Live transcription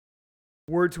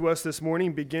Word to us this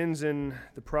morning begins in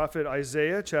the prophet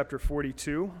Isaiah, chapter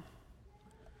 42.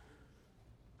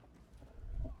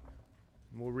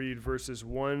 We'll read verses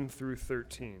 1 through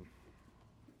 13.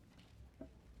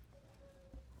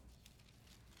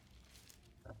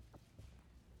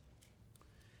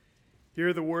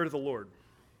 Hear the word of the Lord.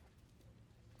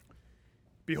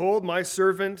 Behold, my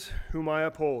servant whom I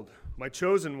uphold, my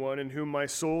chosen one in whom my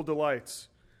soul delights.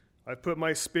 I've put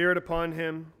my spirit upon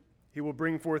him. He will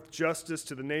bring forth justice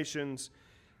to the nations.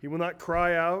 He will not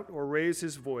cry out or raise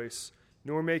his voice,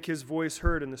 nor make his voice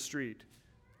heard in the street.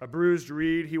 A bruised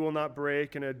reed he will not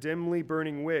break, and a dimly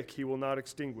burning wick he will not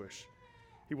extinguish.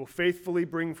 He will faithfully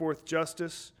bring forth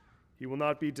justice. He will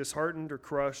not be disheartened or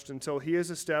crushed until he has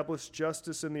established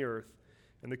justice in the earth,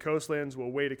 and the coastlands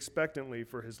will wait expectantly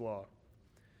for his law.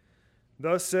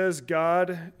 Thus says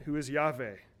God, who is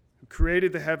Yahweh, who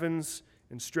created the heavens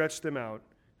and stretched them out,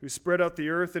 who spread out the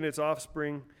earth and its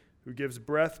offspring, who gives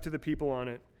breath to the people on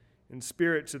it, and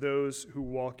spirit to those who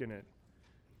walk in it.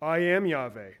 I am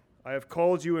Yahweh. I have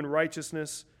called you in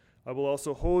righteousness. I will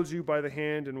also hold you by the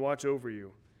hand and watch over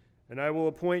you. And I will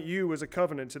appoint you as a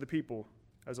covenant to the people,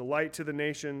 as a light to the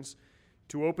nations,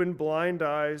 to open blind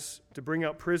eyes, to bring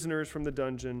out prisoners from the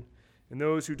dungeon, and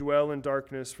those who dwell in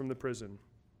darkness from the prison.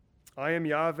 I am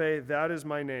Yahweh, that is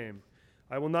my name.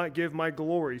 I will not give my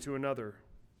glory to another,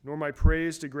 nor my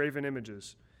praise to graven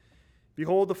images.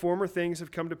 Behold, the former things have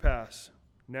come to pass.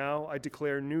 Now I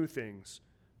declare new things.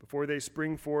 Before they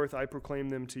spring forth, I proclaim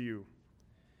them to you.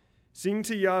 Sing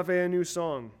to Yahweh a new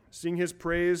song. Sing his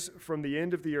praise from the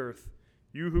end of the earth,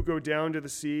 you who go down to the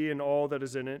sea and all that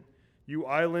is in it, you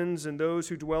islands and those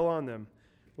who dwell on them.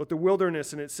 Let the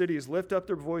wilderness and its cities lift up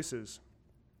their voices.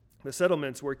 The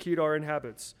settlements where Kedar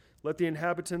inhabits, let the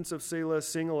inhabitants of Selah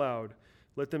sing aloud.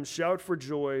 Let them shout for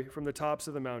joy from the tops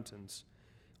of the mountains.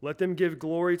 Let them give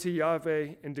glory to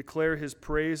Yahweh and declare his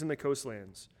praise in the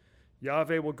coastlands.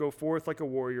 Yahweh will go forth like a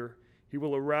warrior. He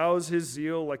will arouse his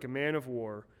zeal like a man of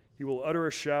war. He will utter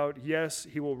a shout. Yes,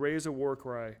 he will raise a war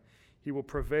cry. He will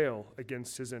prevail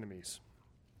against his enemies.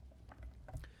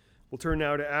 We'll turn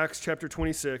now to Acts chapter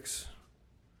 26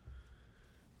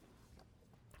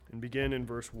 and begin in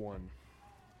verse 1.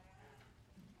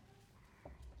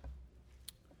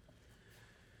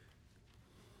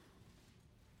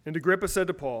 And Agrippa said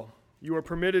to Paul, "You are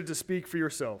permitted to speak for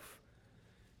yourself."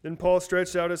 Then Paul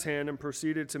stretched out his hand and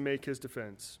proceeded to make his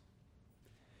defense.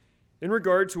 "In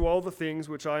regard to all the things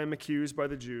which I am accused by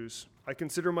the Jews, I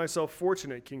consider myself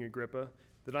fortunate, King Agrippa,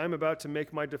 that I am about to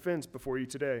make my defense before you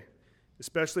today,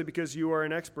 especially because you are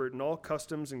an expert in all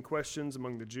customs and questions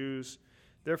among the Jews.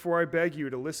 Therefore I beg you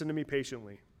to listen to me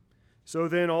patiently. So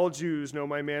then all Jews know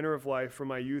my manner of life from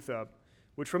my youth up,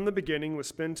 which from the beginning was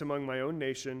spent among my own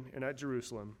nation and at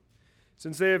Jerusalem.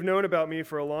 Since they have known about me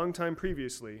for a long time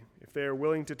previously, if they are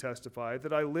willing to testify,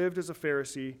 that I lived as a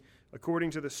Pharisee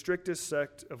according to the strictest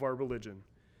sect of our religion.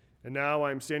 And now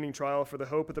I am standing trial for the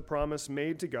hope of the promise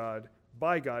made to God,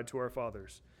 by God to our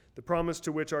fathers, the promise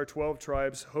to which our 12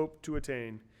 tribes hope to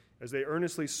attain, as they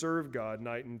earnestly serve God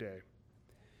night and day.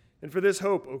 And for this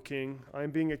hope, O King, I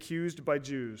am being accused by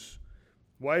Jews.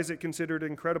 Why is it considered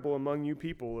incredible among you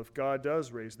people if God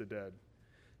does raise the dead?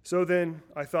 So then,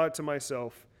 I thought to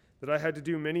myself that I had to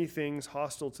do many things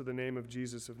hostile to the name of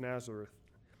Jesus of Nazareth.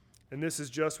 And this is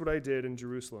just what I did in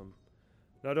Jerusalem.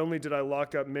 Not only did I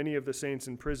lock up many of the saints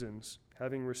in prisons,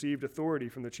 having received authority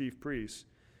from the chief priests,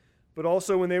 but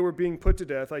also when they were being put to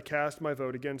death, I cast my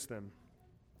vote against them.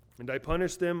 And I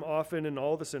punished them often in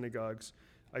all the synagogues.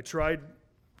 I tried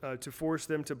to force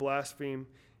them to blaspheme,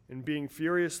 and being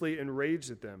furiously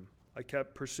enraged at them, I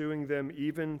kept pursuing them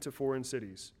even to foreign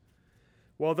cities.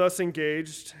 While thus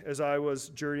engaged, as I was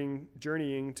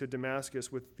journeying to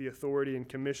Damascus with the authority and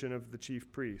commission of the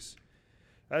chief priests,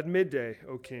 at midday,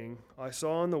 O King, I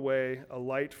saw on the way a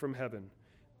light from heaven,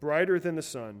 brighter than the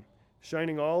sun,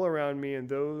 shining all around me and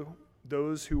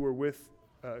those who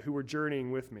were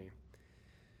journeying with me.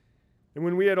 And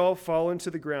when we had all fallen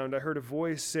to the ground, I heard a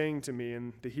voice saying to me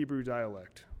in the Hebrew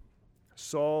dialect,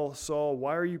 'Saul, Saul,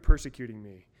 why are you persecuting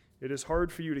me? It is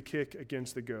hard for you to kick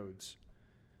against the goads.'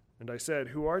 And I said,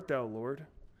 'Who art thou, Lord?'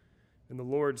 And the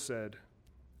Lord said,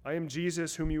 'I am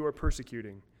Jesus whom you are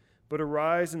persecuting. But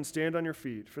arise and stand on your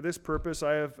feet. For this purpose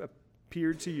I have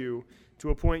appeared to you, to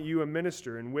appoint you a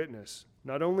minister and witness,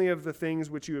 not only of the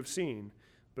things which you have seen,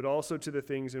 but also to the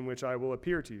things in which I will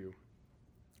appear to you,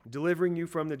 delivering you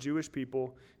from the Jewish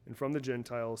people and from the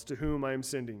Gentiles, to whom I am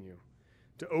sending you,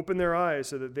 to open their eyes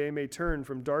so that they may turn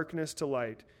from darkness to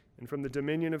light and from the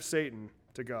dominion of Satan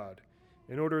to God,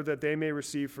 in order that they may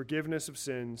receive forgiveness of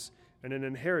sins and an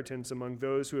inheritance among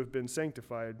those who have been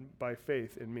sanctified by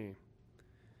faith in me.'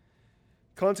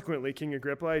 Consequently, King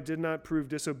Agrippa, I did not prove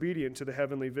disobedient to the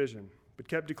heavenly vision, but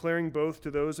kept declaring both to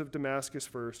those of Damascus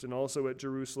first, and also at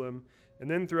Jerusalem, and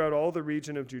then throughout all the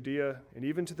region of Judea, and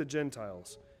even to the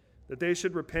Gentiles, that they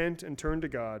should repent and turn to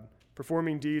God,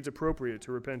 performing deeds appropriate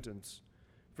to repentance.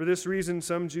 For this reason,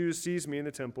 some Jews seized me in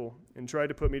the temple and tried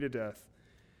to put me to death.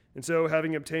 And so,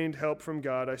 having obtained help from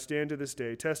God, I stand to this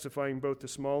day, testifying both to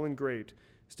small and great,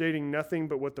 stating nothing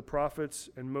but what the prophets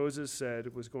and Moses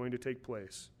said was going to take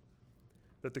place,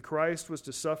 that the Christ was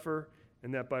to suffer,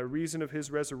 and that by reason of his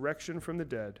resurrection from the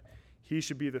dead, he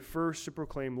should be the first to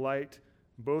proclaim light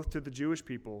both to the Jewish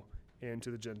people and to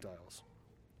the Gentiles.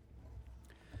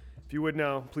 If you would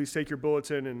now, please take your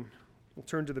bulletin and we'll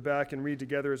turn to the back and read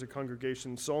together as a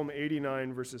congregation Psalm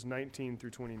 89, verses 19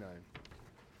 through 29.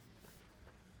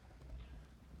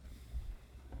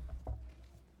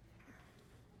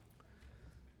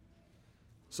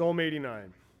 Psalm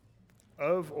 89.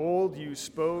 Of old you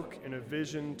spoke in a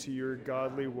vision to your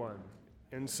godly one,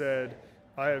 and said,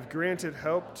 I have granted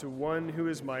help to one who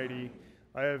is mighty.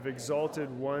 I have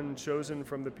exalted one chosen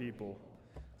from the people.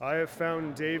 I have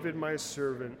found David my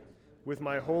servant. With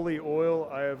my holy oil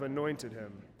I have anointed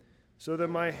him, so that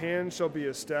my hand shall be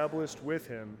established with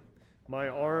him. My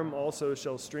arm also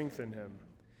shall strengthen him.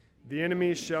 The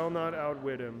enemy shall not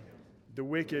outwit him. The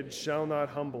wicked shall not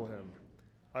humble him.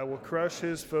 I will crush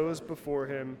his foes before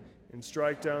him and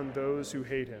strike down those who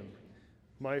hate him.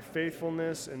 My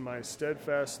faithfulness and my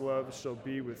steadfast love shall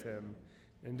be with him,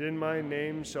 and in my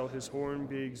name shall his horn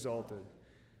be exalted.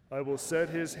 I will set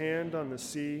his hand on the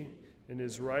sea and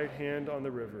his right hand on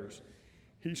the rivers.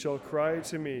 He shall cry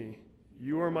to me,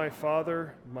 You are my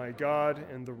Father, my God,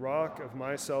 and the rock of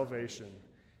my salvation.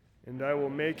 And I will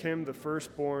make him the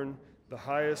firstborn, the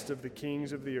highest of the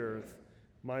kings of the earth.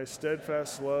 My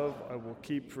steadfast love I will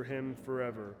keep for him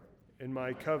forever, and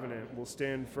my covenant will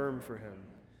stand firm for him.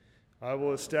 I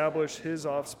will establish his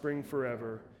offspring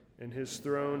forever, and his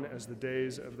throne as the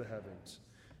days of the heavens.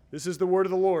 This is the word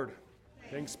of the Lord.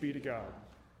 Thanks be to God.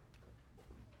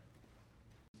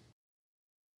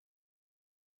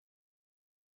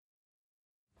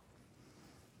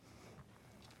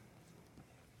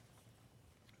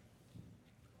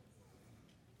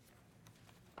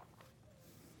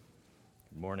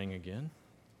 Good morning again.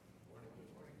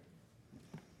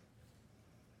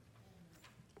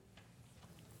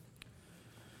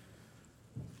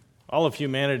 All of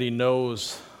humanity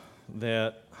knows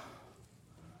that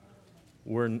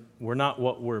we're not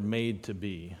what we're made to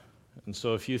be. And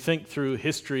so if you think through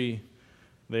history,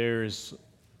 there's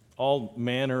all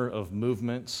manner of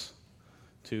movements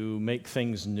to make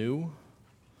things new,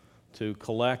 to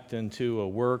collect into a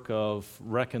work of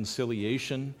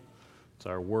reconciliation. It's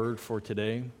our word for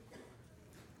today.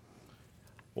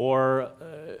 Or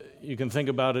you can think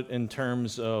about it in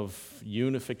terms of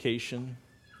unification.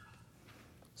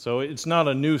 So it's not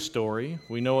a new story.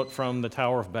 We know it from the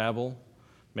Tower of Babel.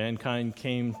 Mankind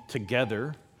came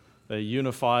together. They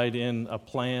unified in a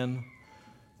plan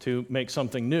to make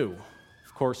something new.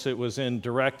 Of course, it was in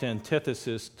direct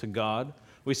antithesis to God.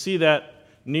 We see that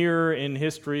nearer in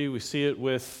history. We see it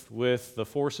with the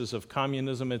forces of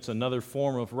communism. It's another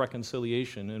form of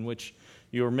reconciliation in which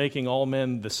you're making all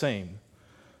men the same.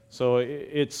 So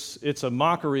it's a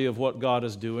mockery of what God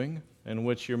is doing, in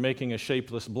which you're making a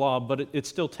shapeless blob, but it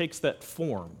still takes that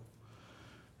form.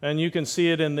 And you can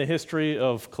see it in the history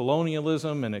of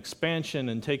colonialism and expansion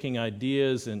and taking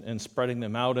ideas and spreading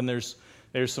them out. And there's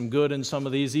some good in some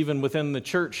of these. Even within the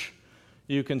church,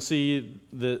 you can see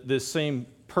this same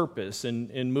purpose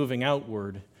in moving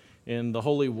outward in the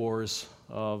holy wars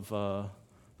of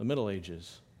the Middle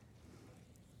Ages.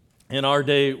 In our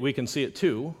day, we can see it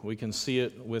too. We can see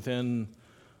it within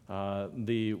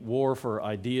the war for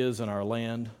ideas in our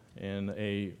land in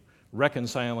a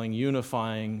reconciling,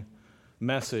 unifying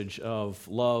message of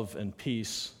love and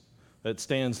peace that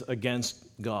stands against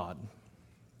God.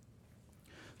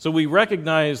 So we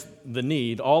recognize the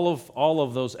need. All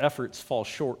of those efforts fall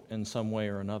short in some way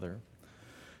or another.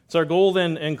 It's our goal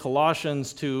then in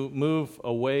Colossians to move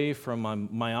away from a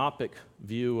myopic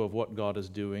view of what God is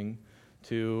doing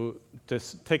to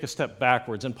take a step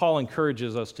backwards. And Paul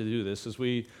encourages us to do this. As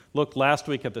we looked last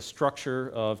week at the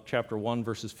structure of chapter 1,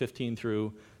 verses 15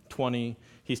 through 20,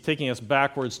 he's taking us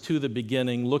backwards to the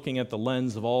beginning, looking at the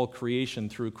lens of all creation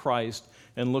through Christ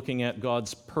and looking at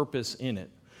God's purpose in it.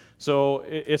 So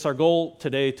it's our goal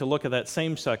today to look at that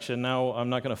same section. Now, I'm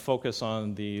not going to focus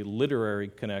on the literary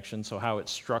connection, so how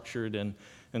it's structured and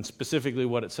specifically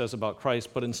what it says about Christ,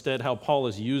 but instead how Paul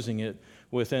is using it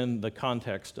within the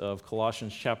context of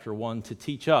Colossians chapter 1 to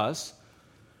teach us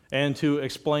and to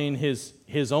explain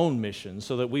his own mission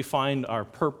so that we find our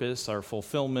purpose, our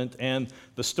fulfillment, and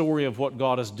the story of what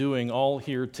God is doing all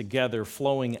here together,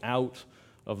 flowing out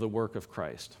of the work of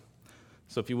Christ.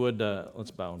 So if you would,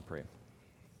 let's bow and pray.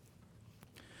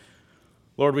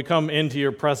 Lord, we come into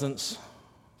your presence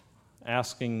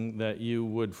asking that you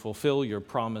would fulfill your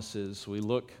promises. We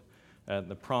look at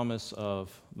the promise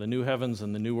of the new heavens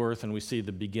and the new earth, and we see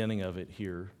the beginning of it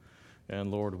here. And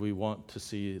Lord, we want to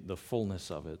see the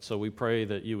fullness of it. So we pray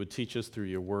that you would teach us through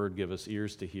your word, give us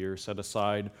ears to hear, set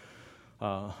aside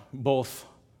both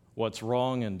what's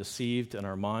wrong and deceived in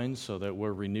our minds so that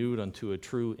we're renewed unto a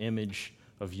true image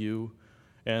of you,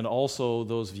 and also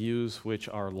those views which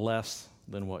are less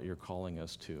than what you're calling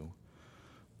us to.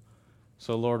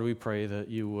 So Lord, we pray that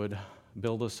you would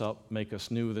build us up, make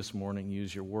us new this morning,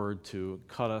 use your word to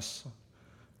cut us,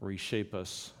 reshape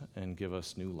us, and give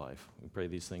us new life. We pray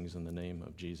these things in the name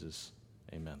of Jesus.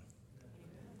 Amen.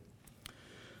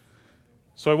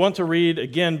 So I want to read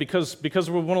again, because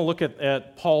we want to look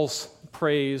at Paul's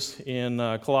praise in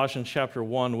Colossians chapter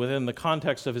 1 within the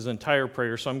context of his entire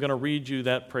prayer. So I'm going to read you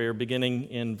that prayer beginning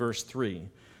in verse 3.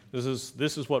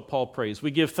 This is what Paul prays.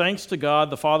 We give thanks to God,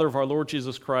 the Father of our Lord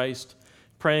Jesus Christ,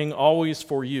 praying always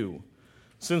for you,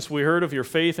 since we heard of your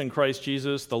faith in Christ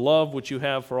Jesus, the love which you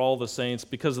have for all the saints,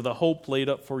 because of the hope laid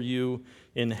up for you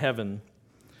in heaven,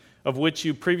 of which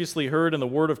you previously heard in the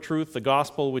word of truth, the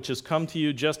gospel, which has come to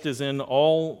you just as in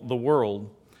all the world.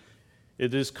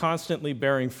 It is constantly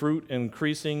bearing fruit and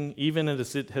increasing, even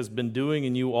as it has been doing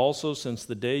in you also since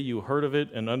the day you heard of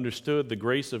it and understood the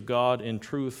grace of God in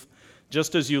truth,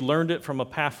 just as you learned it from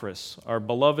Epaphras, our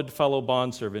beloved fellow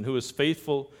bondservant, who is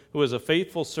a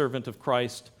faithful servant of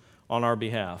Christ on our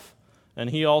behalf. And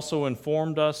he also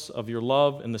informed us of your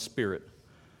love in the Spirit.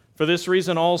 For this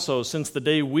reason also, since the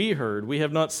day we heard, we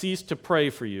have not ceased to pray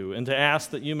for you and to ask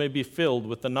that you may be filled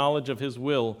with the knowledge of his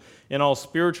will in all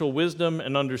spiritual wisdom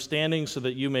and understanding, so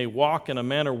that you may walk in a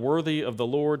manner worthy of the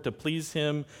Lord, to please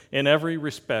him in every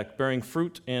respect, bearing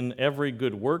fruit in every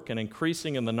good work and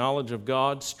increasing in the knowledge of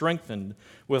God, strengthened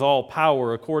with all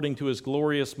power according to his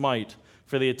glorious might,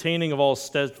 for the attaining of all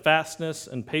steadfastness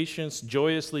and patience,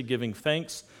 joyously giving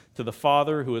thanks to the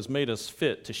Father who has made us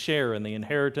fit to share in the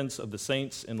inheritance of the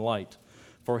saints in light.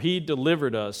 For he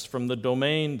delivered us from the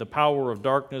domain, the power of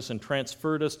darkness, and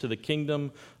transferred us to the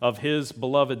kingdom of his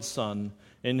beloved Son,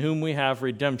 in whom we have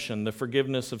redemption, the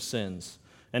forgiveness of sins.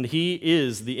 And he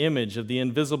is the image of the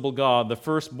invisible God, the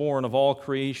firstborn of all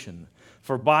creation.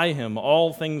 For by him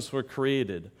all things were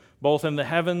created, both in the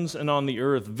heavens and on the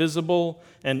earth, visible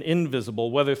and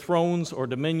invisible, whether thrones or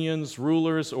dominions,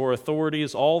 rulers or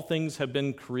authorities, all things have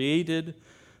been created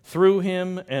through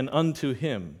him and unto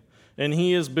him. And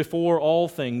he is before all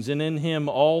things, and in him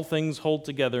all things hold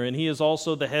together. And he is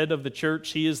also the head of the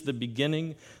church. He is the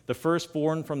beginning, the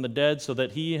firstborn from the dead, so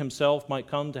that he himself might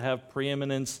come to have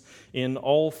preeminence in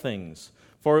all things.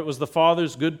 For it was the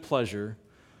Father's good pleasure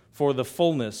for the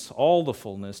fullness, all the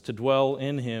fullness, to dwell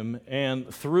in him,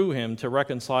 and through him to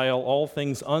reconcile all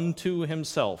things unto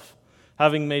himself,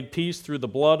 having made peace through the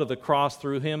blood of the cross.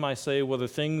 Through him, I say, whether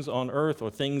things on earth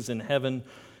or things in heaven.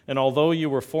 And although you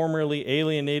were formerly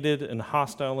alienated and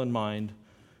hostile in mind,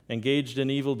 engaged in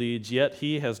evil deeds, yet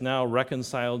he has now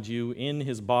reconciled you in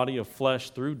his body of flesh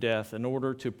through death, in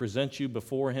order to present you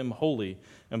before him holy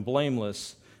and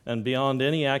blameless and beyond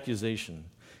any accusation.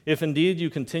 If indeed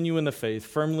you continue in the faith,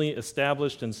 firmly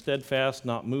established and steadfast,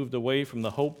 not moved away from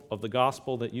the hope of the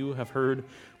gospel that you have heard,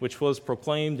 which was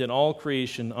proclaimed in all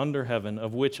creation under heaven,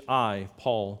 of which I,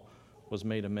 Paul, was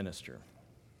made a minister.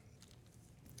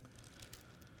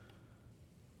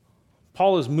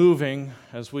 Paul is moving,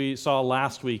 as we saw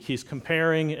last week, he's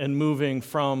comparing and moving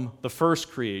from the first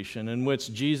creation, in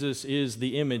which Jesus is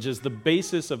the image, is the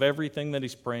basis of everything that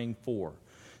he's praying for.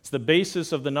 It's the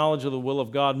basis of the knowledge of the will of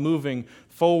God, moving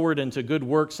forward into good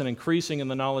works and increasing in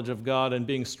the knowledge of God and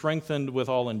being strengthened with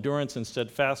all endurance and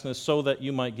steadfastness so that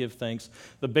you might give thanks.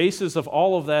 The basis of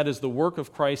all of that is the work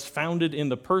of Christ, founded in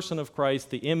the person of Christ,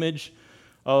 the image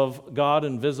of God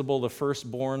invisible, the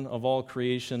firstborn of all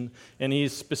creation. And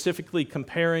he's specifically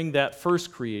comparing that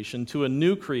first creation to a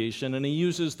new creation, and he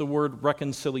uses the word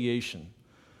reconciliation.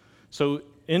 So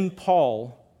in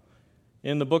Paul,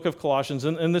 in the book of Colossians,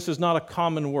 and this is not a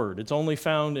common word. It's only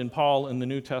found in Paul in the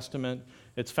New Testament.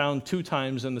 It's found 2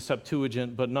 times in the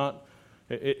Septuagint, but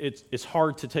it's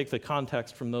hard to take the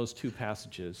context from those 2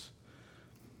 passages.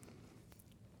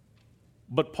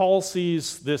 But Paul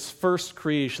sees this first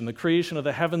creation, the creation of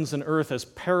the heavens and earth, as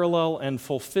parallel and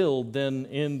fulfilled then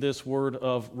in this word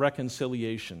of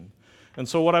reconciliation. And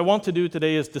so what I want to do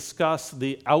today is discuss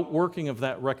the outworking of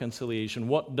that reconciliation.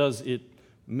 What does it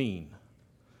mean?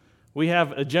 We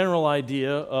have a general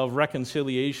idea of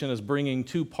reconciliation as bringing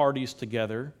two parties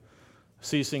together,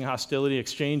 ceasing hostility,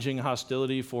 exchanging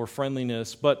hostility for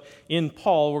friendliness. But in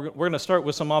Paul, we're going to start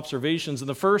with some observations. And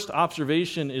the first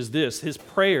observation is this: his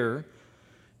prayer,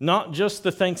 not just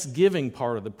the thanksgiving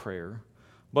part of the prayer,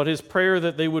 but his prayer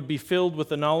that they would be filled with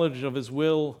the knowledge of his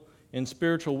will in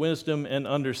spiritual wisdom and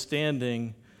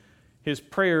understanding. His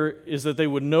prayer is that they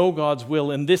would know God's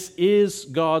will, and this is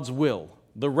God's will,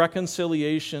 the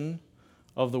reconciliation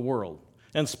of the world.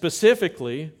 And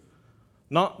specifically,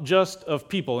 not just of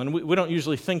people, and we don't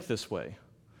usually think this way,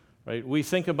 right? We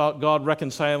think about God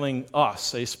reconciling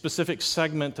us, a specific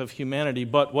segment of humanity,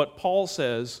 but what Paul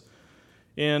says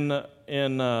in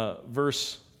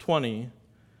verse 20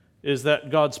 is that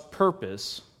God's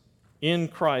purpose in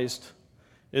Christ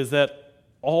is that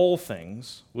all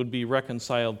things would be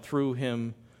reconciled through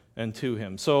him and to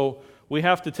him. So we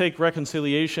have to take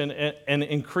reconciliation and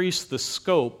increase the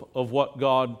scope of what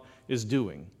God is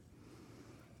doing.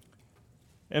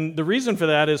 And the reason for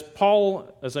that is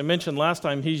Paul, as I mentioned last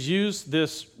time, he's used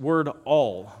this word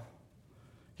all.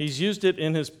 He's used it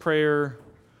in his prayer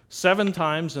 7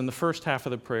 times in the first half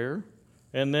of the prayer,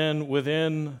 and then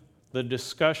within the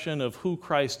discussion of who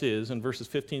Christ is in verses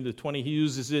 15 to 20, he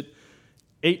uses it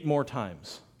 8 more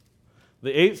times.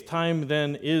 The 8th time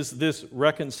then is this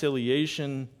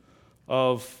reconciliation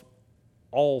of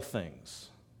all things.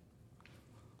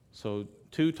 So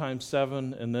 2 times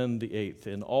 7, and then the 8th.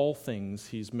 In all things,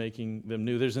 he's making them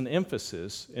new. There's an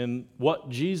emphasis in what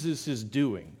Jesus is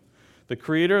doing. The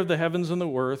creator of the heavens and the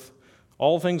earth,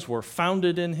 all things were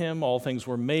founded in him, all things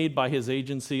were made by his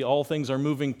agency, all things are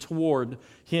moving toward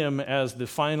him as the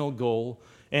final goal.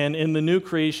 And in the new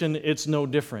creation, it's no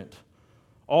different.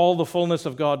 All the fullness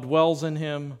of God dwells in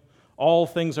him. All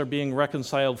things are being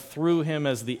reconciled through him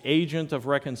as the agent of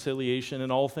reconciliation,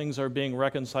 and all things are being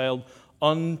reconciled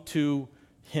unto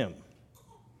him.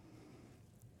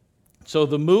 So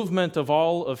the movement of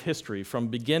all of history from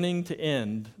beginning to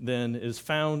end then is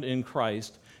found in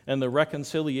Christ and the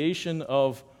reconciliation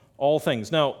of all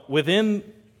things. Now, within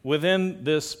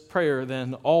this prayer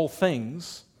then, all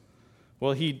things,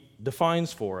 well, he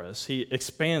defines for us, he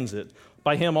expands it.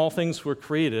 By him all things were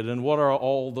created, and what are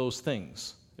all those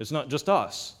things? It's not just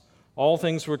us. All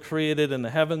things were created in the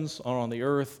heavens or on the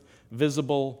earth,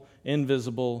 visible,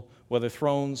 invisible, whether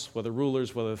thrones, whether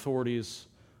rulers, whether authorities,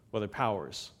 whether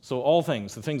powers. So all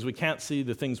things, the things we can't see,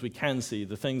 the things we can see,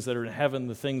 the things that are in heaven,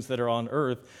 the things that are on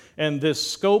earth. And this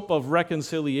scope of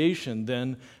reconciliation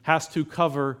then has to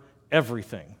cover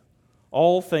everything.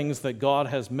 All things that God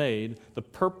has made, the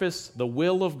purpose, the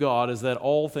will of God is that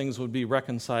all things would be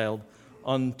reconciled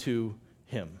unto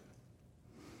him.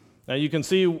 Now you can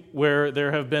see where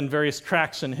there have been various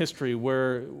tracks in history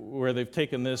where they've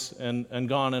taken this and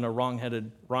gone in a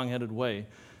wrong-headed way.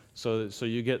 So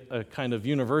you get a kind of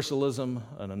universalism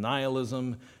and a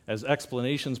nihilism as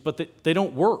explanations, but they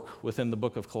don't work within the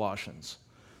book of Colossians.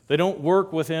 They don't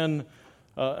work within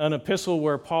an epistle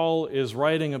where Paul is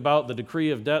writing about the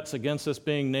decree of debts against us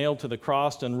being nailed to the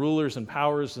cross and rulers and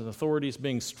powers and authorities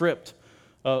being stripped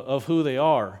of who they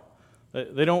are.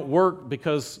 They don't work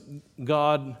because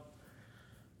God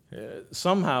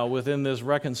somehow within this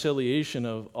reconciliation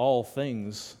of all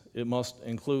things, it must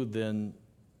include then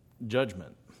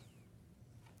judgment.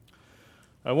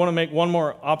 I want to make one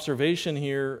more observation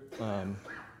here.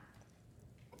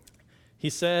 He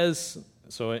says,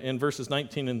 so in verses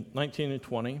 19 and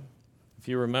 20, if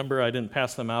you remember, I didn't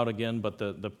pass them out again, but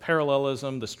the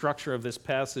parallelism, the structure of this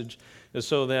passage is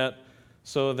so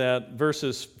that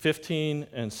verses 15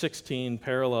 and 16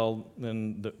 parallel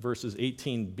then the verses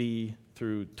 18b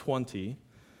through 20.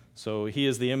 So he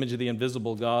is the image of the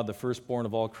invisible God, the firstborn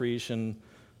of all creation,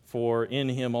 for in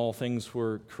him all things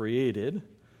were created.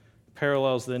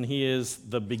 Parallels then, he is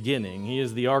the beginning. He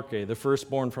is the arche, the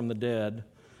firstborn from the dead.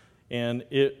 And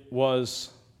it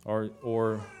was,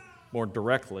 or more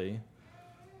directly,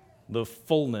 the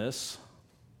fullness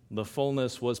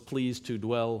was pleased to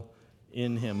dwell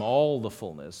in him, all the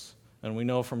fullness. And we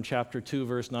know from chapter 2,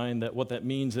 verse 9, that what that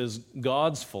means is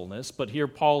God's fullness. But here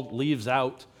Paul leaves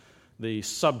out the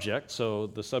subject, so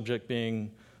the subject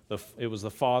being it was the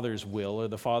Father's will or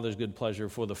the Father's good pleasure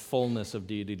for the fullness of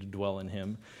deity to dwell in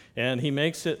him. And he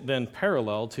makes it then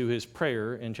parallel to his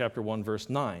prayer in chapter 1, verse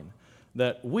 9,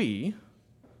 that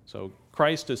so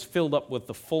Christ is filled up with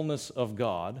the fullness of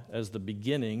God as the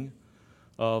beginning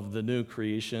of the new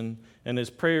creation, and his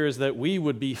prayer is that we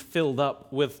would be filled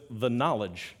up with the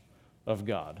knowledge of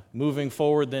God, moving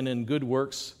forward then in good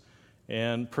works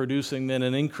and producing then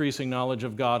an increasing knowledge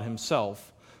of God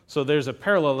himself. So there's a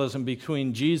parallelism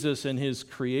between Jesus and his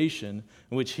creation,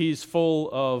 in which he's full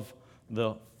of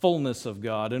the fullness of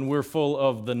God, and we're full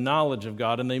of the knowledge of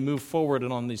God, and they move forward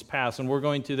and on these paths. And we're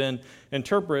going to then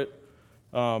interpret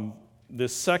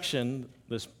this section,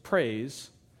 this praise,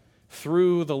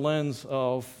 through the lens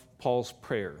of Paul's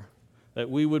prayer, that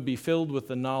we would be filled with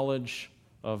the knowledge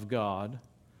of God,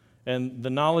 and the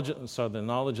knowledge of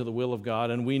the will of God.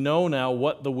 And we know now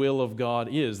what the will of God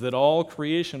is, that all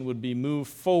creation would be moved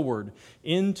forward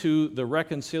into the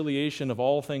reconciliation of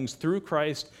all things through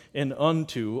Christ and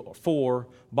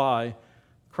by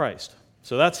Christ.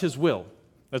 So that's his will.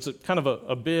 That's kind of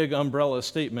a big umbrella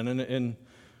statement, and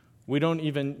we don't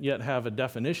even yet have a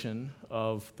definition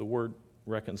of the word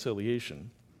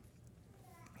reconciliation.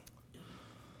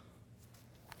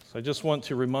 So I just want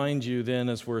to remind you then,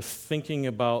 as we're thinking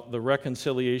about the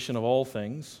reconciliation of all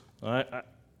things, I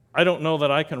don't know that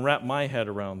I can wrap my head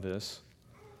around this.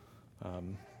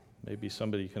 Maybe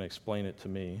somebody can explain it to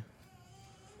me.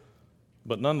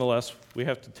 But nonetheless, we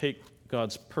have to take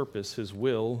God's purpose, his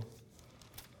will,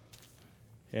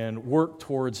 and work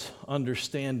towards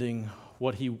understanding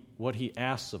what he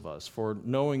asks of us, for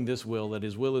knowing this will, that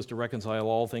his will is to reconcile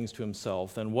all things to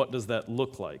himself. Then what does that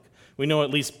look like? We know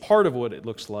at least part of what it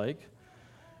looks like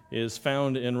is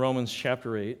found in Romans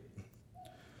chapter 8.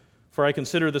 For I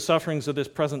consider the sufferings of this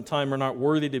present time are not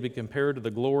worthy to be compared to the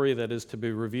glory that is to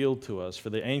be revealed to us. For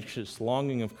the anxious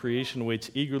longing of creation waits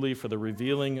eagerly for the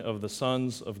revealing of the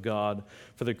sons of God.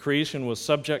 For the creation was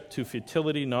subject to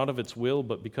futility, not of its will,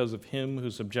 but because of him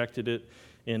who subjected it,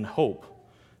 in hope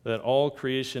that all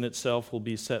creation itself will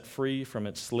be set free from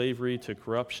its slavery to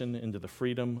corruption into the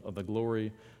freedom of the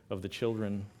glory of the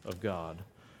children of God.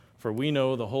 For we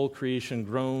know the whole creation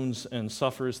groans and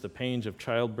suffers the pains of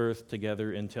childbirth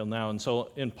together until now. And so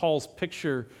in Paul's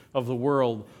picture of the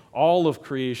world, all of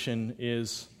creation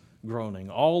is groaning.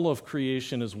 All of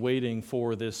creation is waiting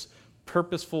for this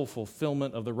purposeful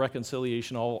fulfillment of the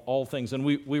reconciliation of all things. And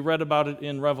we read about it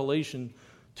in Revelation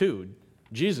 2.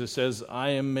 Jesus says,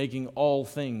 I am making all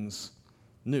things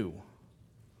new.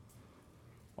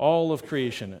 All of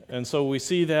creation. And so we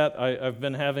see that. I've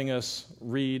been having us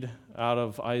read out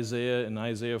of Isaiah and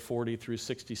Isaiah 40 through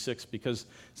 66 because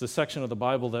it's a section of the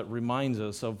Bible that reminds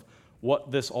us of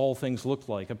what this all things look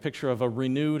like, a picture of a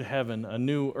renewed heaven, a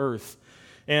new earth.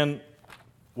 And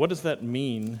what does that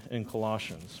mean in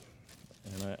Colossians?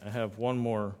 And I have one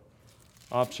more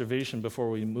observation before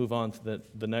we move on to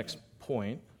the next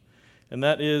point. And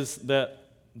that is that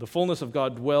the fullness of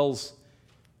God dwells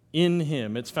in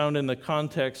him. It's found in the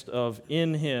context of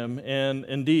in him, and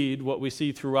indeed what we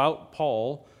see throughout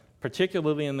Paul,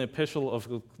 particularly in the epistle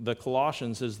of the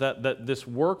Colossians, is that this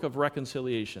work of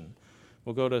reconciliation,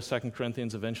 we'll go to 2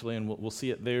 Corinthians eventually and we'll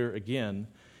see it there again,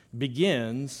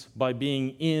 begins by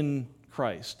being in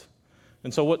Christ.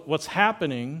 And so what's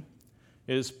happening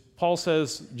is Paul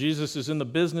says Jesus is in the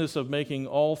business of making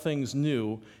all things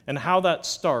new, and how that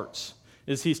starts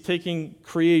is he's taking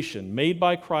creation made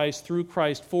by Christ, through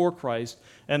Christ, for Christ,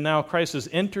 and now Christ has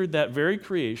entered that very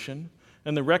creation,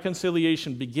 and the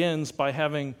reconciliation begins by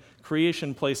having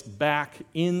creation placed back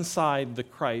inside the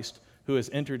Christ who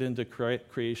has entered into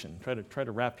creation. Try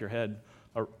to wrap your head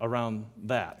around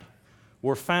that.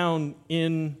 We're found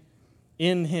in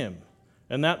him,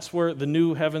 and that's where the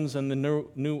new heavens and the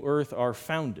new earth are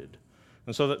founded.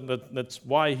 And so that's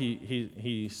why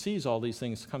he sees all these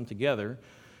things come together.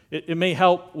 It may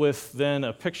help with then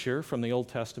a picture from the Old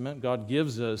Testament. God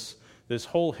gives us this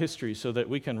whole history so that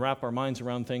we can wrap our minds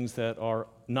around things that are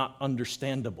not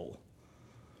understandable.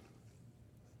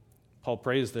 Paul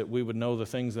prays that we would know the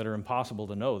things that are impossible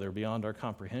to know. They're beyond our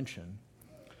comprehension.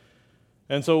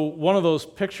 And so one of those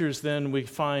pictures then we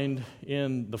find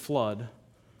in the flood.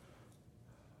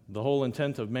 The whole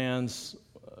intent of man's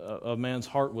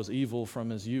heart was evil from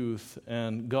his youth,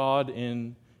 and God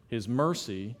in his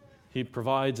mercy, he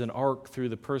provides an ark through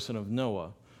the person of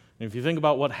Noah. And if you think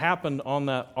about what happened on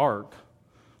that ark,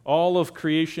 all of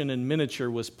creation in miniature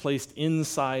was placed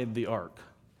inside the ark.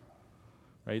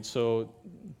 Right? So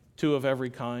 2 of every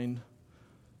kind,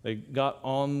 they got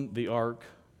on the ark.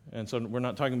 And so we're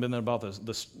not talking about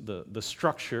the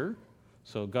structure.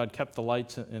 So God kept the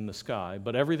lights in the sky,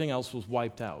 but everything else was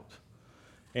wiped out.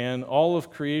 And all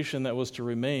of creation that was to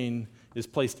remain is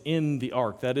placed in the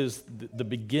ark. That is the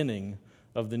beginning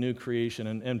of the new creation.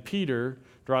 And Peter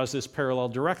draws this parallel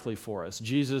directly for us.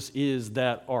 Jesus is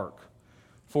that ark.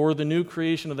 For the new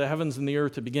creation of the heavens and the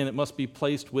earth to begin, it must be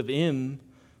placed within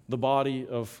the body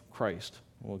of Christ.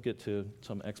 We'll get to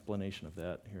some explanation of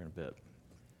that here in a bit.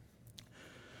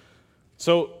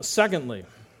 So, secondly,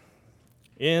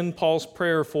 in Paul's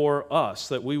prayer for us,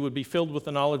 that we would be filled with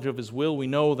the knowledge of his will, we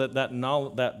know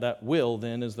that will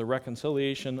then is the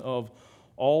reconciliation of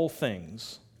all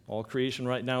things All creation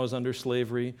right now is under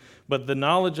slavery, but the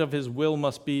knowledge of his will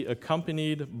must be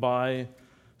accompanied by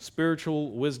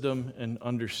spiritual wisdom and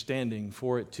understanding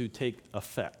for it to take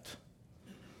effect.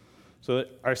 So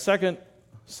our second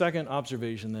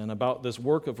observation then about this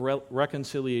work of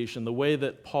reconciliation, the way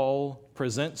that Paul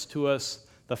presents to us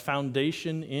the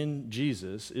foundation in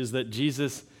Jesus, is that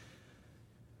Jesus,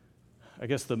 I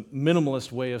guess the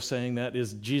minimalist way of saying that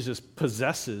is Jesus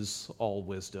possesses all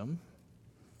wisdom.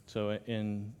 So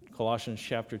in Colossians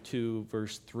chapter 2,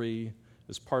 verse 3,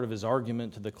 as part of his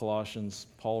argument to the Colossians,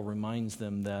 Paul reminds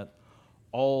them that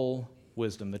all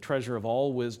wisdom, the treasure of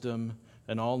all wisdom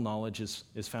and all knowledge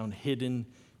is found hidden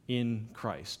in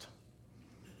Christ.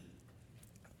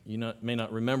 You may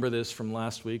not remember this from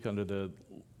last week under the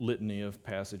litany of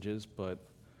passages, but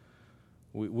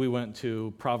we went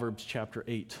to Proverbs chapter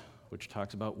 8, which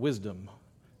talks about wisdom.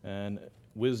 And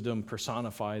wisdom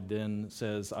personified then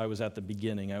says, I was at the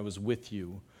beginning, I was with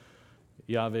you.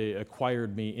 Yahweh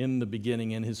acquired me in the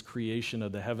beginning in his creation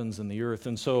of the heavens and the earth.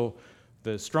 And so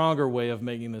the stronger way of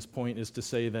making this point is to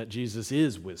say that Jesus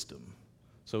is wisdom.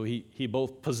 So he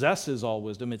both possesses all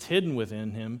wisdom, it's hidden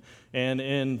within him, and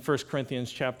in 1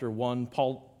 Corinthians chapter 1,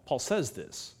 Paul says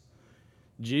this.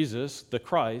 Jesus, the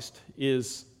Christ,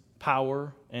 is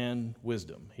power and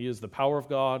wisdom. He is the power of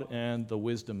God and the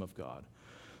wisdom of God.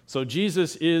 So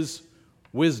Jesus is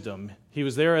wisdom. He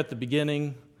was there at the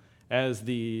beginning as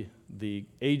the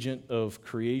agent of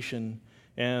creation,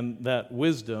 and that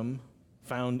wisdom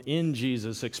found in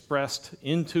Jesus, expressed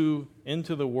into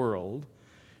the world,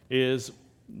 is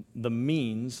the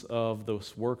means of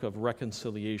this work of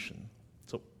reconciliation.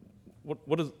 So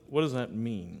what does that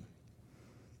mean?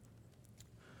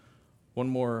 One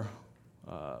more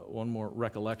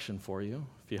recollection for you.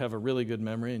 If you have a really good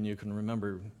memory and you can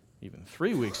remember even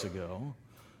 3 weeks ago,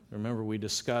 remember we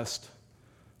discussed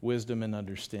wisdom and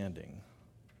understanding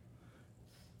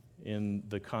in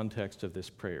the context of this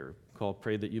prayer, called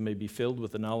Pray that you may be filled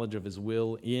with the knowledge of his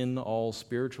will in all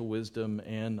spiritual wisdom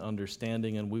and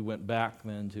understanding. And we went back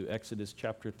then to Exodus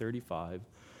chapter 35,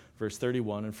 verse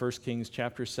 31, and 1 Kings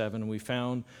chapter 7, and we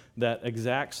found that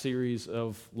exact series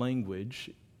of language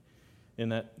in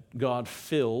that God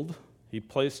filled, he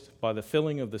placed, by the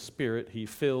filling of the Spirit, he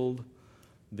filled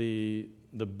the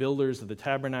builders of the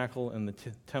tabernacle and the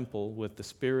temple with the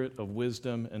spirit of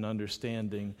wisdom and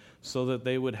understanding so that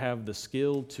they would have the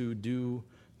skill to do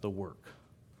the work.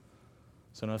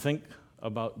 So now think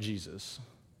about Jesus.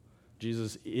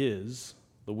 Jesus is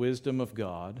the wisdom of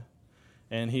God,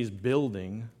 and he's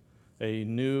building a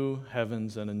new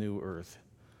heavens and a new earth.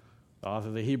 The author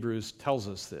of the Hebrews tells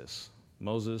us this.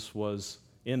 Moses was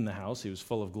in the house, he was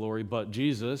full of glory, but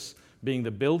Jesus, being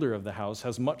the builder of the house,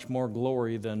 has much more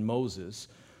glory than Moses.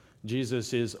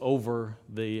 Jesus is over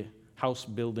the house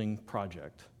building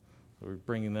project. We're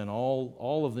bringing then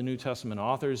all of the New Testament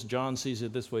authors. John sees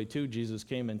it this way too. Jesus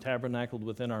came and tabernacled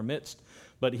within our midst,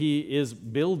 but he is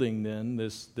building then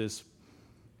this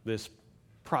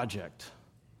project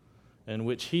in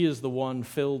which he is the one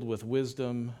filled with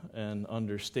wisdom and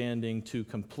understanding to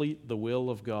complete the will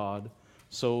of God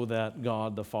so that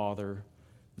God the Father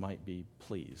might be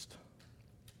pleased.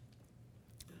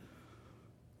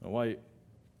 Now,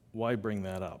 why bring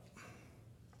that up?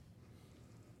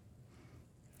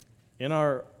 In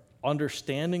our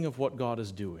understanding of what God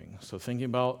is doing, so thinking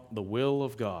about the will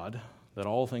of God, that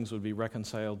all things would be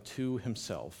reconciled to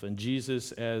himself, and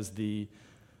Jesus as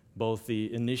both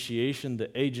the initiation, the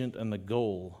agent, and the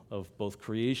goal of both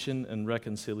creation and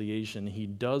reconciliation, he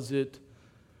does it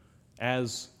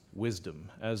as wisdom,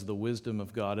 as the wisdom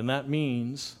of God. And that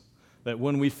means that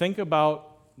when we think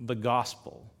about the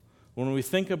gospel, when we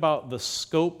think about the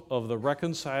scope of the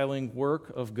reconciling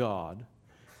work of God,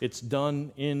 it's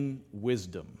done in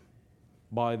wisdom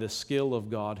by the skill of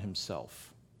God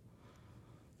himself.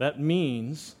 That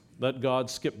means that God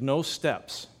skipped no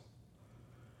steps.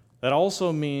 That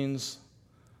also means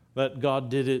that God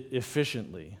did it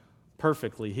efficiently,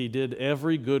 perfectly. He did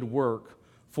every good work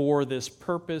for this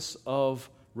purpose of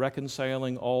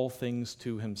reconciling all things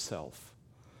to himself.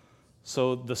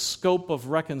 So the scope of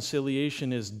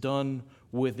reconciliation is done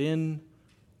within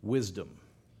wisdom.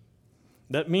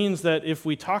 That means that if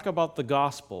we talk about the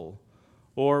gospel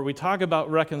or we talk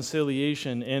about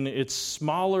reconciliation and it's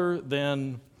smaller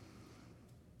than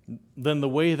the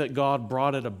way that God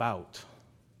brought it about,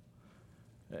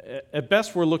 at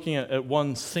best we're looking at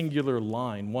one singular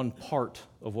line, one part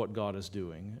of what God is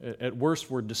doing. At worst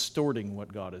we're distorting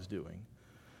what God is doing.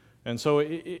 And so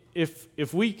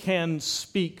if we can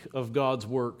speak of God's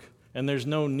work, and there's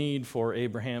no need for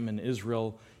Abraham and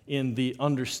Israel in the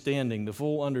understanding, the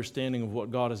full understanding of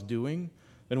what God is doing,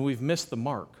 then we've missed the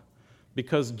mark.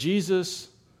 Because Jesus,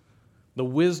 the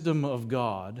wisdom of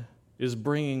God, is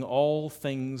bringing all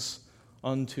things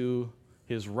unto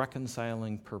his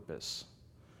reconciling purpose.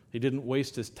 He didn't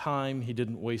waste his time. He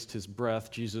didn't waste his breath.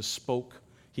 Jesus spoke.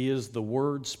 He is the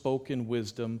Word spoke in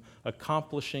wisdom,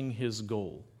 accomplishing his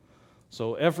goal.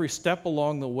 So every step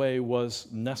along the way was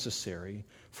necessary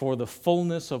for the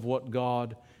fullness of what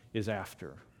God is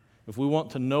after. If we want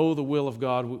to know the will of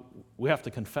God, we have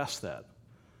to confess that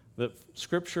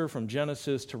Scripture from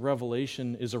Genesis to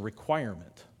Revelation is a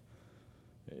requirement.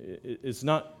 It's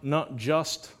not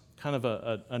just kind of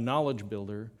a knowledge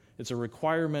builder. It's a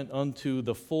requirement unto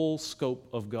the full scope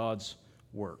of God's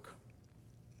work.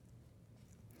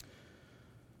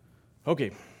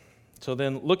 Okay, so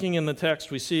then looking in the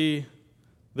text, we see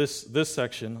this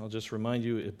section. I'll just remind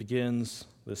you, it begins,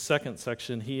 the second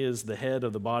section, he is the head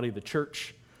of the body, the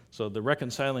church. So the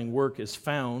reconciling work is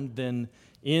found then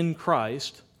in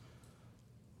Christ,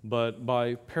 but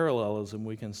by parallelism,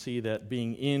 we can see that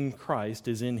being in Christ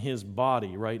is in his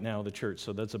body right now, the church.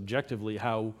 So that's objectively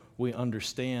how we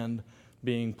understand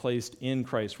being placed in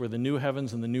Christ, where the new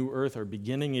heavens and the new earth are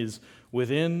beginning is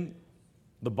within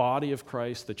the body of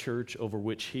Christ, the church, over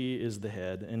which he is the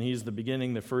head. And he's the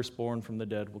beginning, the firstborn from the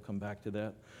dead. We'll come back to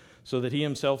that. So that he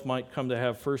himself might come to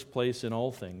have first place in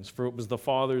all things. For it was the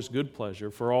Father's good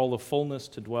pleasure for all the fullness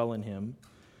to dwell in him,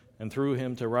 and through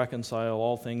him to reconcile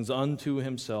all things unto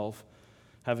himself,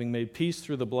 having made peace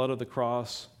through the blood of the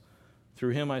cross.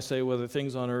 Through him I say, whether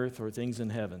things on earth or things in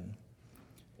heaven.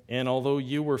 And although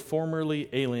you were formerly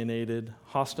alienated,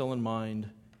 hostile in mind,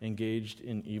 engaged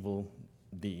in evil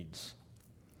deeds.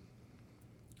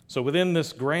 So within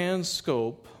this grand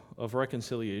scope of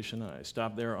reconciliation, I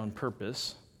stopped there on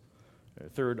purpose. Our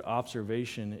third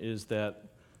observation is that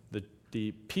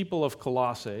the people of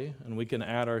Colossae, and we can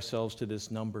add ourselves to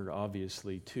this number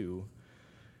obviously too,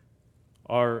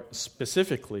 are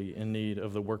specifically in need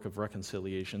of the work of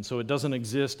reconciliation. So it doesn't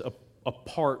exist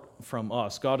apart from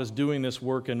us. God is doing this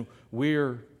work, and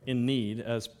we're in need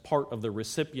as part of the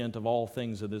recipient of all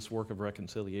things of this work of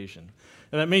reconciliation.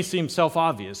 And that may seem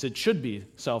self-obvious. It should be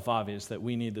self-obvious that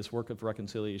we need this work of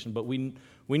reconciliation, but we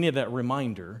need that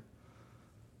reminder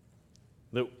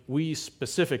that we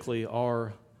specifically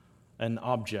are an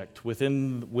object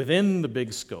within the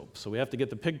big scope. So we have to get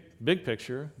the big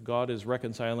picture. God is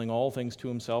reconciling all things to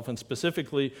himself, and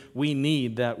specifically we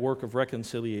need that work of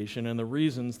reconciliation, and the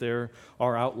reasons there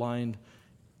are outlined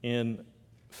in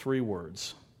 3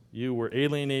 words. You were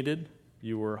alienated,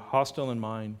 you were hostile in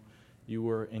mind, you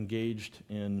were engaged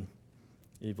in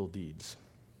evil deeds.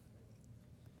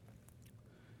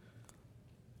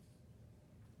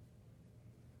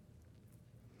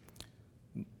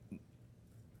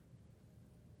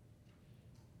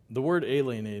 The word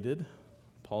alienated,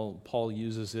 Paul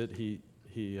uses it.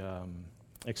 He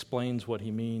explains what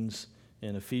he means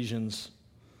in Ephesians.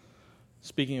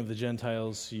 Speaking of the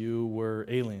Gentiles, you were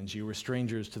aliens. You were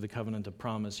strangers to the covenant of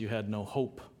promise. You had no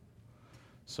hope.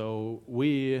 So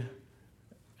we,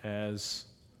 as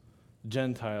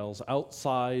Gentiles,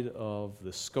 outside of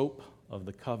the scope of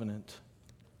the covenant,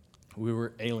 we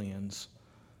were aliens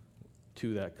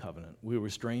to that covenant. We were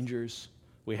strangers.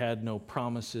 We had no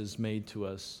promises made to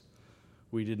us.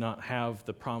 We did not have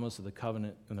the promise of the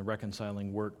covenant and the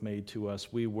reconciling work made to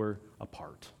us. We were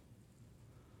apart.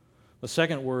 The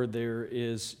second word there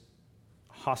is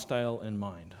hostile in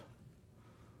mind.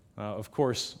 Of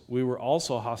course, we were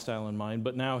also hostile in mind,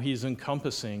 but now he's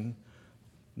encompassing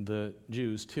the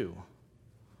Jews too.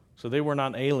 So they were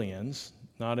not aliens,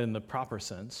 not in the proper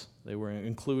sense. They were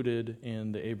included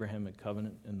in the Abrahamic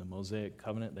covenant, in the Mosaic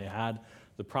covenant. They had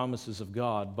the promises of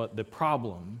God, but the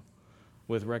problem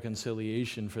with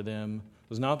reconciliation for them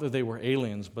was not that they were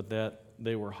aliens, but that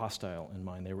they were hostile in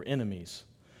mind. They were enemies.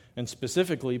 And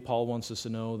specifically, Paul wants us to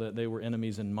know that they were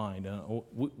enemies in mind.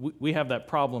 We have that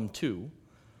problem too,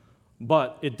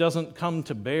 but it doesn't come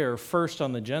to bear first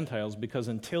on the Gentiles, because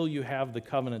until you have the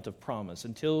covenant of promise,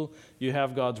 until you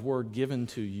have God's word given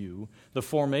to you, the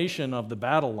formation of the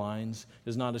battle lines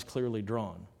is not as clearly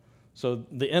drawn. So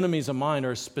the enemies of mine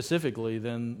are specifically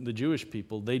then the Jewish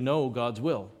people. They know God's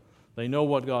will. They know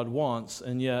what God wants,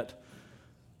 and yet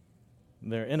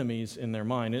they're enemies in their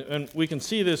mind. And we can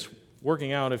see this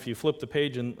working out if you flip the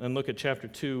page and look at chapter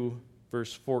 2,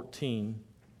 verse 14.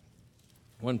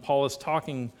 When Paul is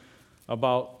talking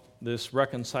about this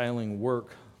reconciling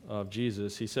work of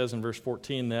Jesus, he says in verse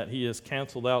 14 that he has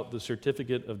canceled out the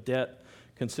certificate of debt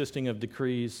consisting of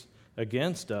decrees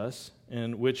against us,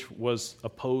 and which was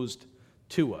opposed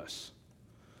to us.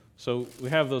 So we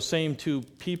have those same 2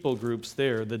 people groups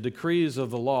there. The decrees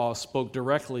of the law spoke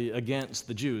directly against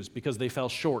the Jews because they fell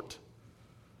short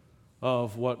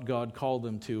of what God called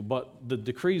them to. But the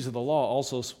decrees of the law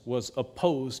also was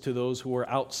opposed to those who were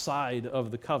outside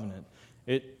of the covenant.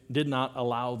 It did not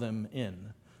allow them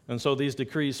in. And so these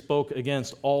decrees spoke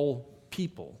against all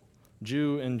people,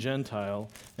 Jew and Gentile,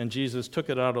 and Jesus took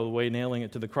it out of the way, nailing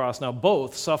it to the cross. Now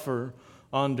both suffer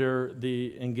under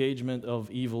the engagement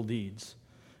of evil deeds.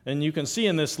 And you can see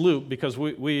in this loop, because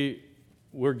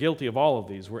we're guilty of all of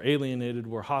these. We're alienated,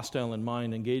 we're hostile in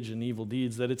mind, engaged in evil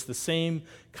deeds, that it's the same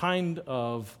kind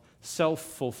of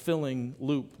self-fulfilling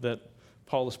loop that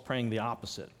Paul is praying the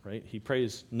opposite, right? He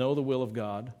prays, know the will of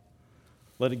God,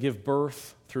 let it give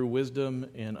birth through wisdom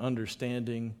and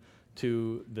understanding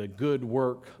to the good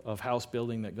work of house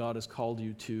building that God has called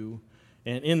you to.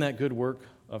 And in that good work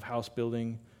of house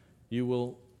building, you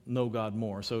will know God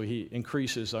more. So he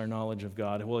increases our knowledge of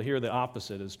God. Well, here the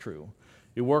opposite is true.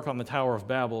 You work on the Tower of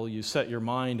Babel, you set your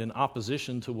mind in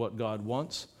opposition to what God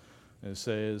wants. It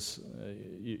says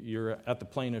you're at the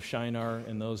plain of Shinar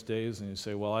in those days, and you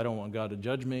say, well, I don't want God to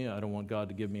judge me. I don't want God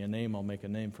to give me a name. I'll make a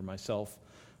name for myself.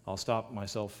 I'll stop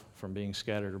myself from being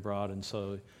scattered abroad. And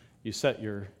so you set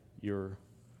your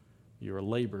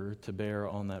labor to bear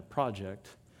on that project.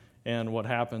 And what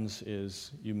happens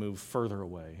is you move further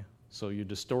away. So you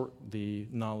distort the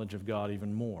knowledge of God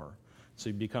even more. So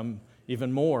you become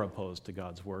even more opposed to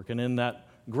God's work. And in that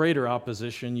greater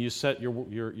opposition, you set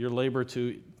your labor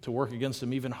to work against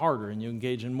Him even harder, and you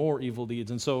engage in more evil deeds.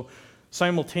 And so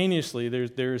simultaneously,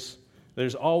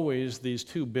 there's always these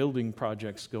two building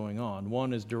projects going on.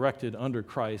 One is directed under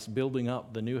Christ, building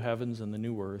up the new heavens and the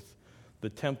new earth, the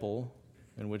temple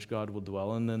in which God will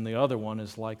dwell. And then the other one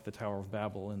is like the Tower of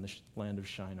Babel in the land of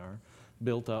Shinar,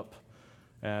 built up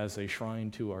as a shrine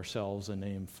to ourselves, a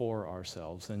name for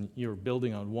ourselves. And you're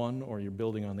building on one or you're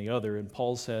building on the other. And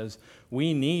Paul says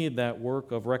we need that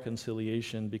work of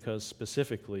reconciliation because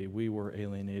specifically we were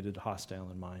alienated, hostile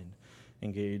in mind,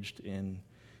 engaged in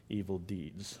evil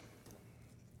deeds.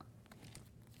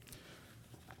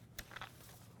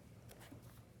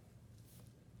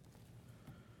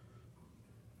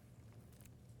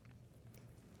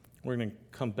 We're going to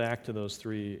come back to those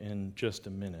three in just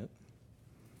a minute.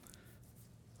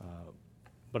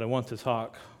 But I want to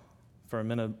talk for a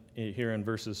minute here in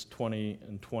verses 20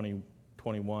 and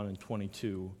 21 and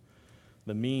 22,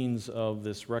 the means of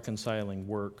this reconciling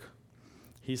work.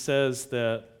 He says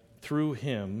that through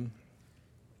Him,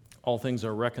 all things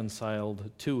are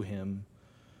reconciled to Him.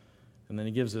 And then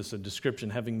he gives us a description,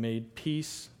 having made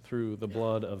peace through the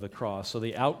blood of the cross. So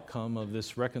the outcome of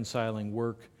this reconciling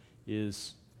work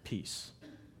is peace.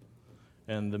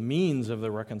 And the means of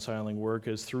the reconciling work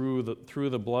is through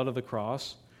the blood of the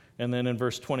cross. And then in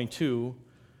verse 22,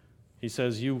 he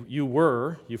says,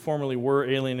 you formerly were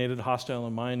alienated, hostile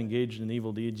in mind, engaged in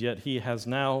evil deeds, yet He has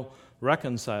now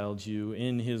reconciled you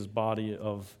in His body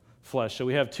of flesh. So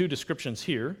we have two descriptions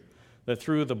here, that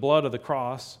through the blood of the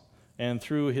cross and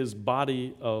through His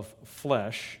body of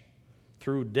flesh,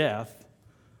 through death,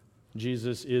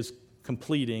 Jesus is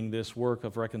completing this work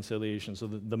of reconciliation. So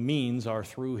the means are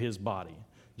through His body.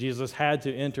 Jesus had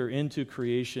to enter into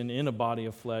creation in a body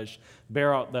of flesh,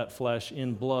 bear out that flesh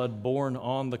in blood born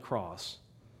on the cross.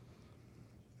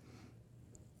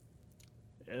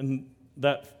 And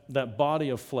that body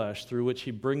of flesh through which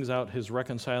He brings out His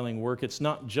reconciling work, it's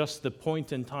not just the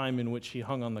point in time in which He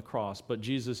hung on the cross, but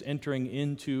Jesus entering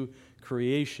into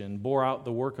creation bore out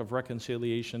the work of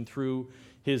reconciliation through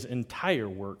His entire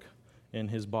work in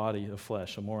His body of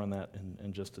flesh. So more on that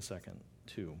in just a second,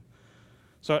 too.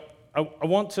 So I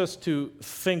want us to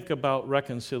think about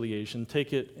reconciliation,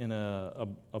 take it in a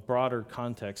broader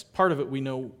context. Part of it we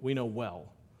know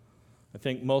well. I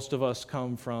think most of us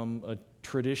come from a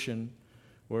tradition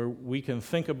where we can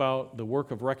think about the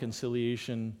work of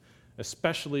reconciliation,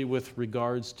 especially with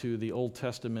regards to the Old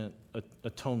Testament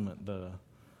atonement, the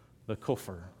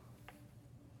kofar.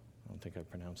 I don't think I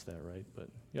pronounced that right, but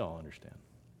y'all understand.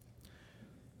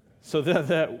 So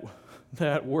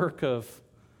that work of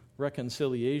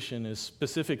reconciliation is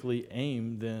specifically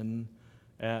aimed then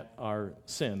at our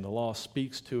sin. The law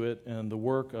speaks to it, and the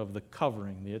work of the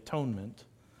covering, the atonement,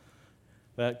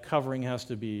 that covering has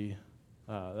to be,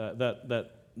 that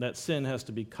sin has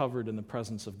to be covered in the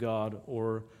presence of God,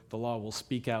 or the law will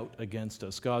speak out against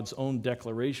us. God's own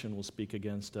declaration will speak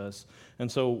against us. And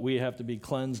so we have to be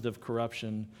cleansed of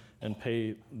corruption and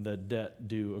pay the debt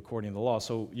due according to the law.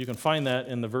 So you can find that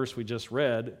in the verse we just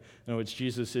read, in which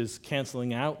Jesus is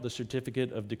canceling out the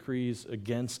certificate of decrees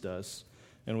against us,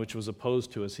 and which was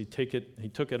opposed to us. He took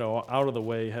it out of the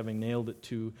way, having nailed it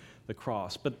to the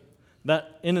cross. But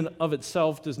that in and of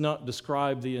itself does not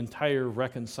describe the entire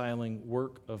reconciling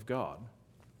work of God.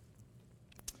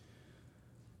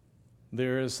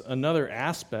 There is another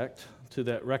aspect to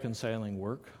that reconciling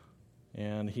work,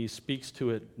 and he speaks to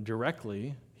it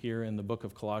directly here in the book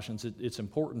of Colossians. It's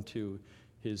important to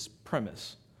his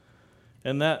premise.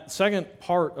 And that second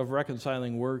part of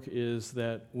reconciling work is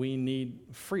that we need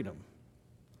freedom.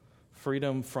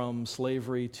 Freedom from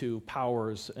slavery to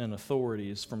powers and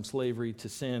authorities, from slavery to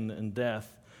sin and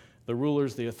death, the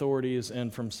rulers, the authorities,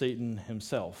 and from Satan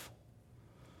himself.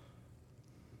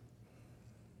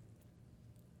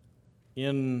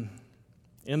 In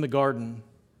the garden,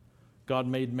 God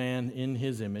made man in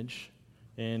his image,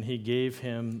 and he gave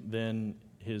him then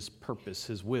his purpose,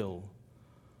 his will,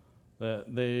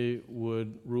 that they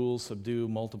would rule, subdue,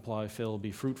 multiply, fill,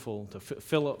 be fruitful, to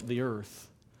fill up the earth.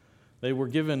 They were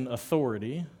given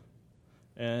authority,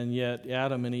 and yet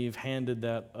Adam and Eve handed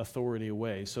that authority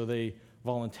away. So they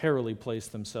voluntarily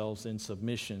placed themselves in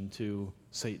submission to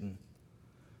Satan.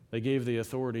 They gave the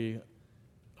authority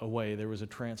away. There was a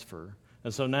transfer.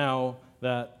 And so now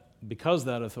that because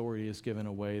that authority is given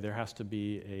away, there has to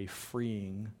be a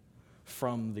freeing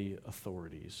from the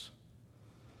authorities.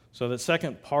 So the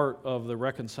second part of the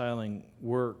reconciling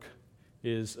work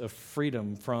is a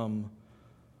freedom from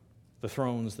the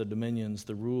thrones, the dominions,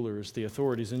 the rulers, the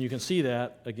authorities. And you can see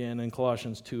that again in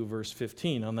Colossians 2, verse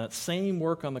 15, on that same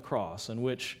work on the cross in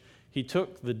which he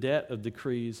took the debt of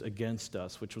decrees against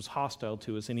us, which was hostile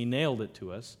to us, and he nailed it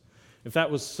to us. If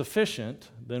that was sufficient,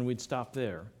 then we'd stop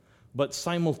there. But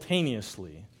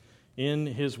simultaneously, in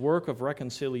his work of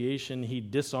reconciliation, he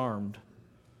disarmed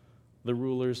the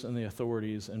rulers and the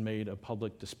authorities and made a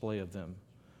public display of them.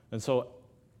 And so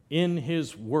in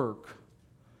his work,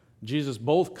 Jesus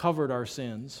both covered our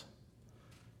sins,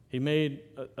 he made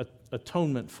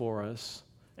atonement for us,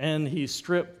 and he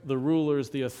stripped the rulers,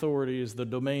 the authorities, the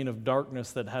domain of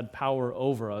darkness that had power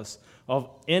over us of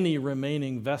any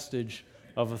remaining vestige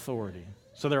of authority.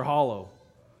 So they're hollow.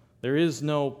 There is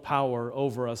no power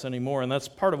over us anymore, and that's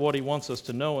part of what he wants us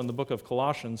to know in the book of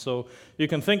Colossians. So you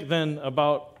can think then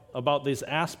about these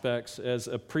aspects as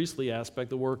a priestly aspect,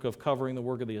 the work of covering, the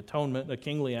work of the atonement, a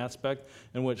kingly aspect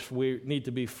in which we need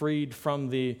to be freed from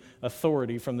the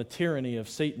authority, from the tyranny of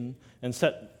Satan, and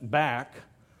set back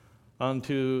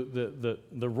onto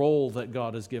the role that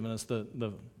God has given us,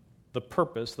 the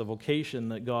purpose, the vocation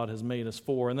that God has made us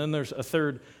for. And then there's a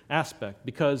third aspect,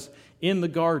 because in the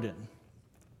garden,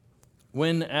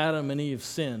 when Adam and Eve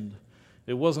sinned,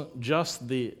 it wasn't just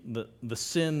the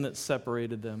sin that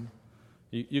separated them.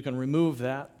 You can remove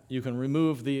that. You can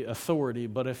remove the authority,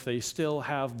 but if they still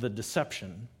have the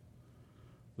deception,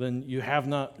 then you have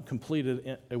not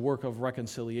completed a work of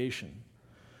reconciliation.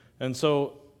 And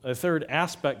so a third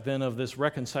aspect then of this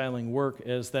reconciling work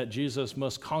is that Jesus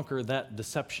must conquer that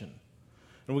deception.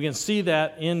 And we can see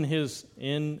that in his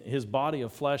body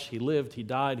of flesh. He lived, he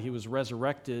died, he was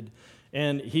resurrected,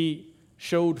 and he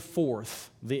showed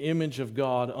forth the image of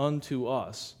God unto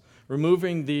us,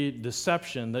 removing the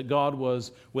deception that God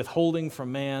was withholding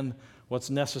from man what's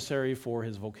necessary for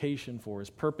his vocation, for his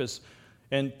purpose,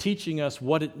 and teaching us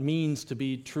what it means to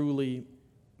be truly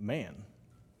man.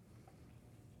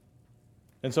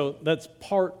 And so that's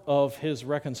part of his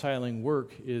reconciling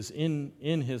work, is in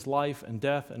his life and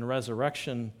death and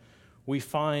resurrection, we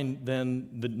find then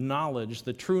the knowledge,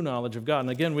 the true knowledge of God.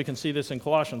 And again, we can see this in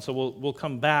Colossians, so we'll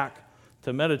come back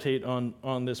to meditate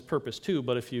on this purpose too.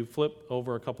 But if you flip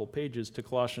over a couple pages to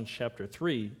Colossians chapter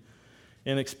 3,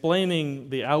 in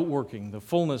explaining the outworking, the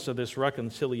fullness of this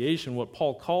reconciliation, what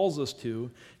Paul calls us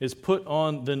to is put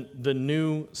on the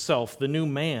new self, the new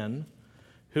man,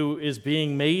 who is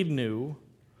being made new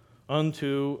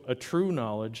unto a true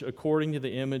knowledge according to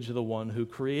the image of the one who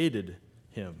created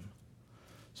him.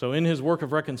 So in his work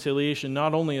of reconciliation,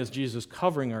 not only is Jesus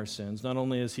covering our sins, not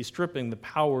only is he stripping the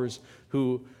powers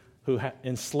who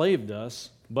enslaved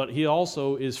us, but he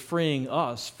also is freeing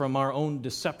us from our own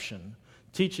deception,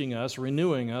 teaching us,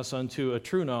 renewing us unto a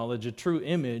true knowledge, a true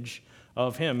image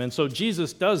of him. And so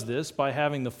Jesus does this by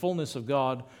having the fullness of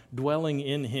God dwelling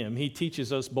in him. He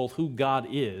teaches us both who God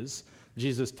is.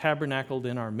 Jesus tabernacled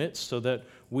in our midst so that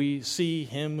we see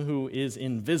him who is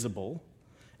invisible,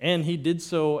 and he did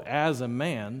so as a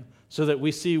man so that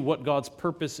we see what God's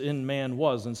purpose in man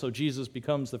was. And so Jesus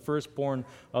becomes the firstborn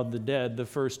of the dead, the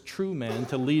first true man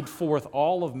to lead forth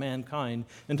all of mankind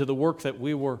into the work that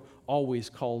we were always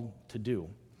called to do.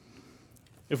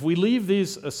 If we leave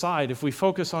these aside, if we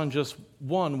focus on just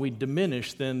one, we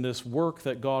diminish then this work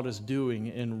that God is doing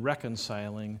in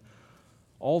reconciling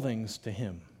all things to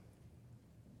him.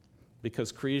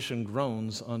 Because creation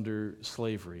groans under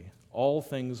slavery. All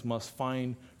things must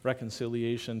find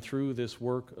reconciliation through this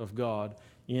work of God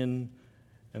in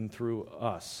and through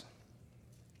us.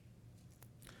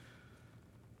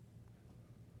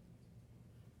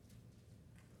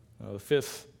 The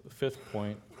fifth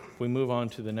point, if we move on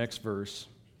to the next verse.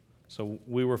 So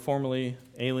we were formerly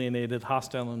alienated,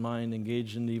 hostile in mind,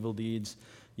 engaged in evil deeds,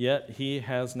 yet he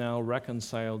has now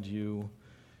reconciled you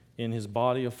in his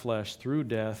body of flesh through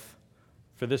death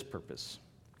for this purpose,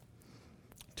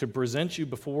 to present you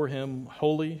before him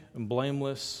holy and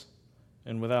blameless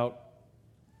and without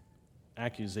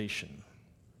accusation.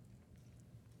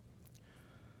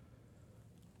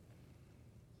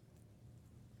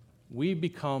 We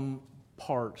become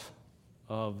part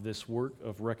of this work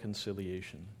of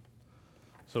reconciliation.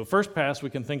 So first pass, we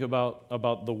can think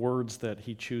about the words that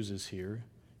he chooses here.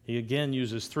 He again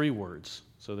uses three words.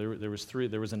 So there was three.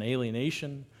 There was an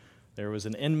alienation, there was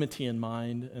an enmity in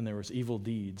mind, and there was evil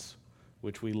deeds,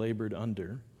 which we labored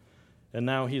under. And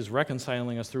now he's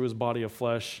reconciling us through his body of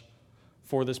flesh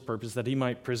for this purpose, that he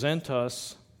might present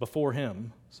us before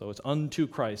him. So it's unto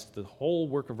Christ. The whole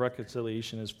work of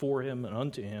reconciliation is for him and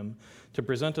unto him, to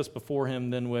present us before him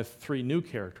then with three new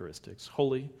characteristics: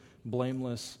 holy,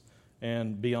 blameless,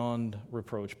 and beyond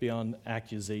reproach, beyond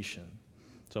accusation.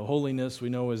 So holiness, we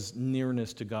know, is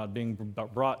nearness to God, being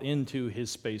brought into his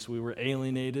space. We were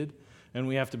alienated, and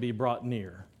we have to be brought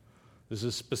near. This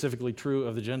is specifically true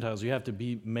of the Gentiles. You have to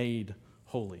be made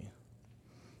holy.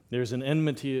 There's an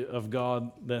enmity of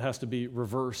God that has to be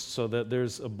reversed so that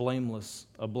there's a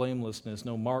blamelessness,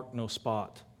 no mark, no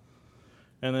spot.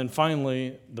 And then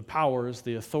finally, the powers,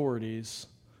 the authorities,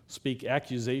 speak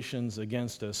accusations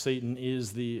against us. Satan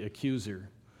is the accuser,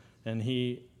 and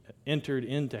he entered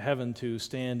into heaven to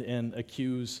stand and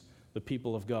accuse the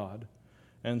people of God.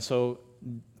 And so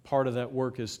part of that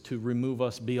work is to remove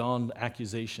us beyond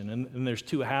accusation. And there's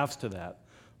two halves to that.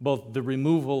 Both the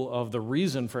removal of the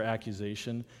reason for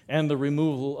accusation and the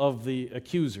removal of the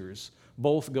accusers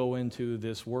both go into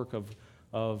this work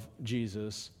of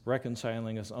Jesus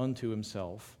reconciling us unto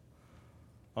himself,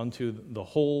 unto the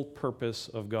whole purpose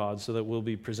of God, so that we'll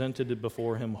be presented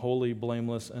before him holy,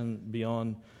 blameless, and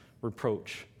beyond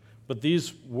reproach. But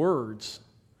these words,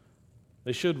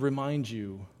 they should remind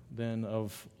you then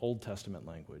of Old Testament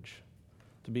language.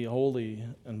 To be holy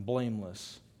and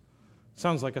blameless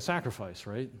sounds like a sacrifice,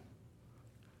 right?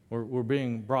 We're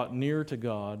being brought near to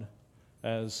God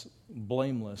as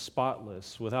blameless,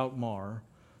 spotless, without mar,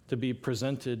 to be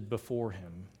presented before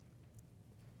him.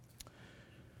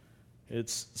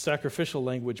 It's sacrificial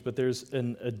language, but there's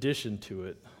an addition to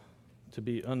it, to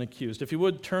be unaccused. If you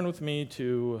would, turn with me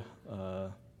to,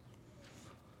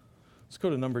 let's go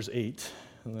to Numbers 8,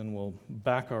 and then we'll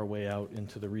back our way out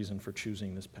into the reason for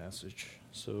choosing this passage.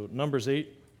 So Numbers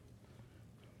 8,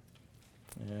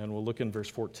 and we'll look in verse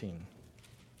 14.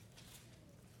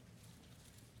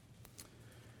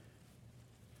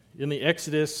 In the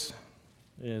Exodus,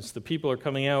 as the people are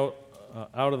coming out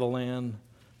of the land,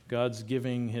 God's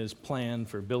giving his plan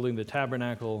for building the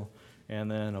tabernacle and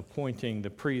then appointing the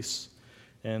priests.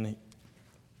 And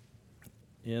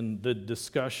in the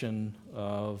discussion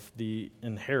of the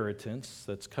inheritance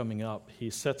that's coming up, he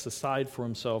sets aside for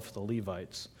himself the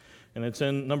Levites. And it's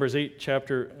in Numbers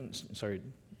chapter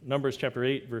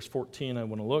 8, verse 14, I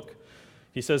want to look.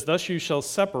 He says, "Thus you shall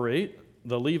separate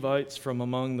the Levites from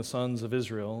among the sons of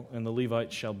Israel, and the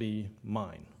Levites shall be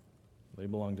mine." They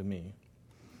belong to me.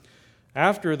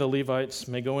 "After the Levites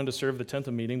may go in to serve the tent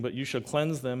of meeting, but you shall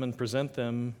cleanse them and present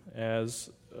them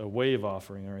as a wave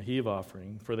offering or a heave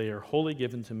offering, for they are wholly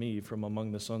given to me from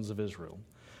among the sons of Israel.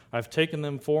 I've taken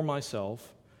them for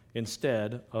myself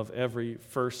instead of every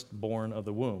firstborn of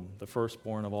the womb, the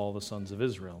firstborn of all the sons of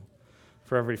Israel.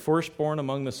 For every firstborn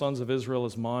among the sons of Israel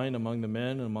is mine, among the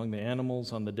men and among the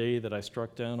animals. On the day that I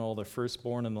struck down all the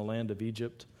firstborn in the land of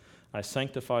Egypt, I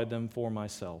sanctified them for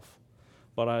myself.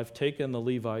 But I've taken the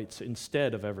Levites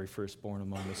instead of every firstborn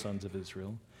among the sons of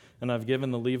Israel, and I've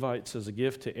given the Levites as a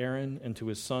gift to Aaron and to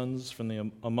his sons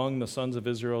from among the sons of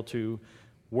Israel to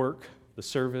work the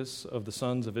service of the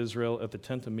sons of Israel at the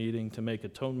tent of meeting, to make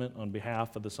atonement on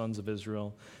behalf of the sons of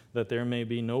Israel, that there may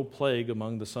be no plague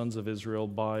among the sons of Israel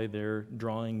by their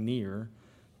drawing near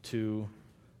to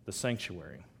the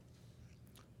sanctuary."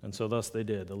 And so thus they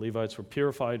did. The Levites were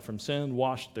purified from sin,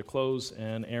 washed their clothes,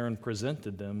 and Aaron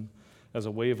presented them as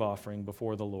a wave offering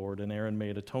before the Lord, and Aaron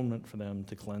made atonement for them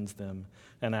to cleanse them,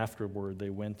 and afterward they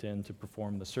went in to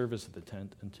perform the service of the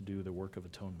tent and to do the work of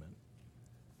atonement.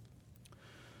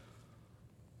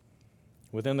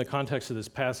 Within the context of this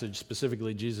passage,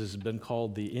 specifically, Jesus has been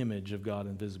called the image of God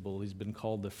invisible. He's been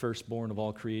called the firstborn of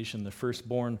all creation, the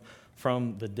firstborn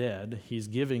from the dead. He's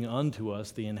giving unto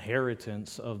us the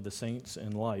inheritance of the saints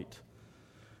in light.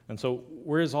 And so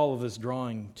where is all of this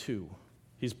drawing to?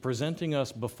 He's presenting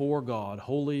us before God,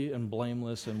 holy and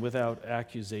blameless and without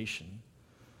accusation.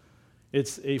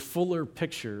 It's a fuller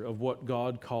picture of what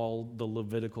God called the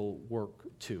Levitical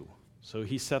work too. So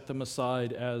he set them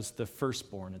aside as the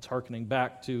firstborn. It's hearkening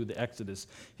back to the Exodus.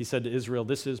 He said to Israel,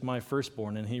 "This is my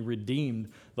firstborn," and he redeemed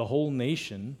the whole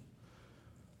nation.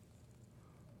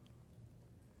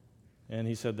 And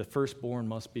he said, the firstborn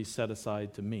must be set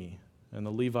aside to me. And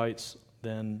the Levites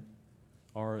then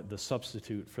are the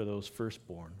substitute for those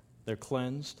firstborn. They're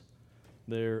cleansed,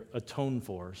 they're atoned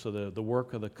for. So the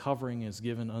work of the covering is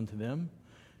given unto them.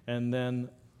 And then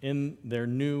in their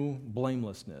new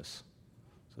blamelessness,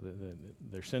 so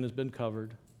their sin has been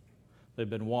covered, they've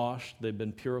been washed, they've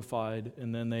been purified,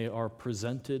 and then they are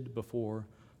presented before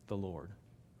the Lord.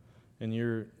 In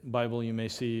your Bible, you may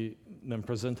see them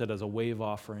presented as a wave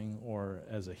offering or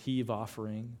as a heave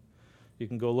offering. You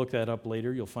can go look that up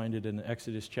later. You'll find it in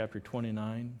Exodus chapter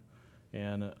 29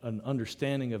 and an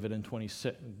understanding of it in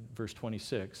verse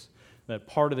 26, that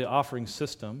part of the offering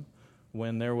system,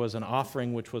 when there was an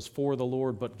offering which was for the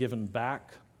Lord but given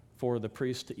back for the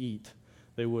priest to eat,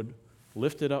 they would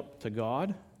lift it up to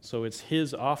God. So it's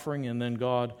his offering, and then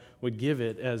God would give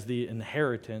it as the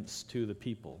inheritance to the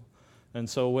people. And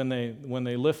so when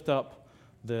they lift up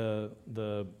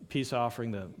the peace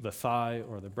offering, the thigh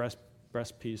or the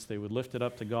breast piece, they would lift it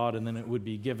up to God, and then it would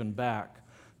be given back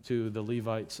to the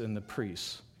Levites and the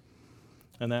priests.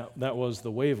 And that was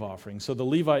the wave offering. So the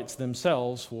Levites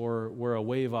themselves were a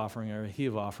wave offering or a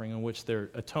heave offering in which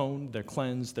they're atoned, they're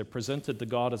cleansed, they're presented to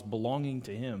God as belonging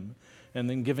to him, and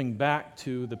then giving back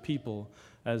to the people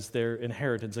as their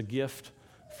inheritance, a gift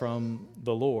from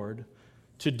the Lord,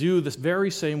 to do this very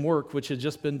same work which had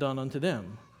just been done unto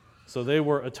them. So they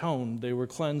were atoned, they were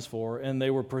cleansed for, and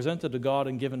they were presented to God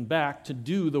and given back to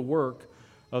do the work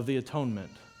of the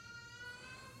atonement.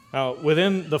 Now,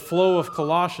 within the flow of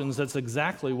Colossians, that's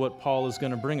exactly what Paul is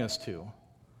going to bring us to.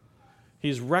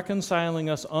 He's reconciling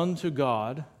us unto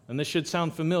God, and this should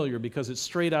sound familiar because it's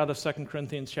straight out of 2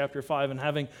 Corinthians chapter 5, and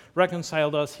having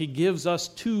reconciled us, he gives us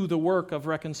to the work of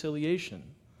reconciliation.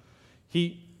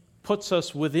 He puts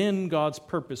us within God's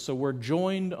purpose, so we're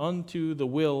joined unto the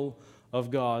will of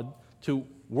God to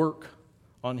work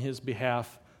on his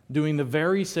behalf, doing the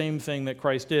very same thing that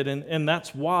Christ did. And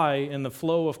that's why in the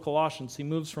flow of Colossians, he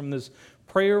moves from this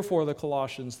prayer for the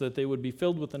Colossians that they would be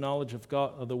filled with the knowledge of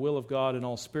God, of the will of God and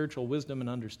all spiritual wisdom and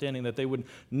understanding, that they would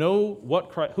know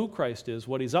who Christ is,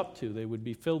 what he's up to. They would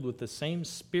be filled with the same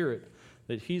spirit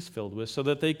that he's filled with, so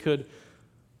that they could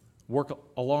work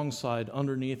alongside,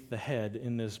 underneath the head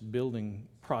in this building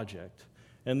project.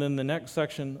 And then the next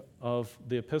section of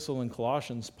the epistle in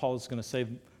Colossians, Paul is going to say,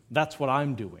 that's what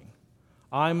I'm doing.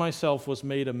 I myself was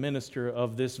made a minister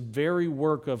of this very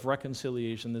work of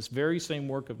reconciliation, this very same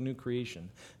work of new creation.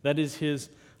 That is his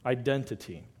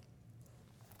identity.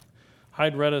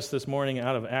 Hyde read us this morning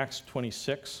out of Acts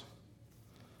 26,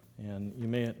 and you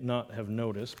may not have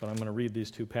noticed, but I'm going to read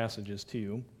these two passages to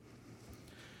you.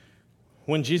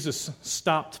 When Jesus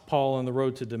stopped Paul on the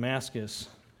road to Damascus,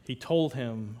 he told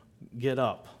him, "Get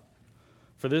up.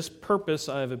 For this purpose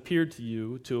I have appeared to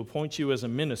you, to appoint you as a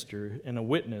minister and a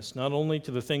witness, not only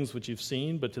to the things which you've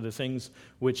seen, but to the things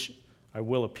which I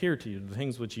will appear to you, the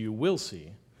things which you will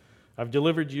see. I've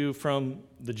delivered you from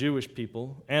the Jewish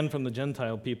people and from the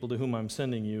Gentile people to whom I'm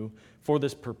sending you for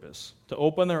this purpose, to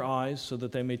open their eyes so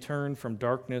that they may turn from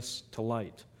darkness to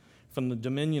light, from the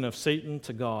dominion of Satan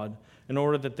to God, in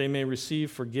order that they may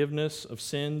receive forgiveness of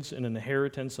sins and an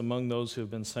inheritance among those who have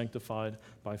been sanctified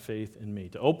by faith in me."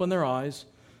 To open their eyes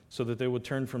so that they would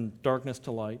turn from darkness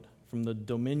to light, from the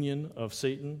dominion of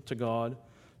Satan to God,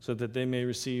 so that they may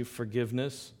receive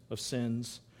forgiveness of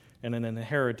sins and an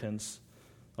inheritance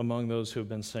among those who have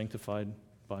been sanctified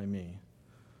by me.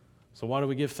 So why do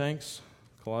we give thanks?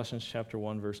 Colossians chapter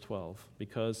 1, verse 12.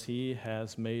 Because he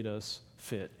has made us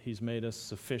fit. He's made us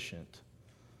sufficient.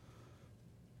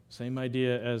 Same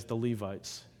idea as the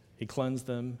Levites. He cleansed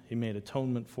them. He made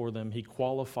atonement for them. He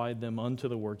qualified them unto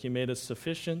the work. He made us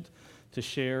sufficient to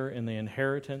share in the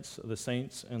inheritance of the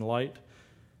saints in light.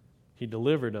 He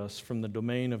delivered us from the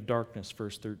domain of darkness,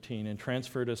 verse 13, and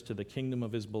transferred us to the kingdom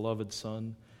of his beloved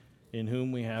Son, in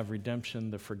whom we have redemption,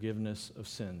 the forgiveness of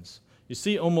sins. You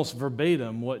see almost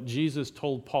verbatim what Jesus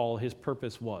told Paul his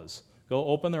purpose was. Go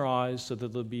open their eyes so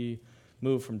that they'll be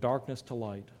moved from darkness to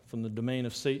light, from the domain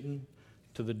of Satan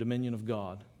to the dominion of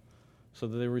God, so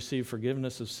that they receive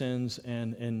forgiveness of sins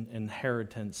and an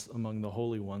inheritance among the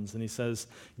holy ones. And he says,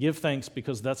 give thanks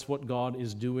because that's what God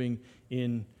is doing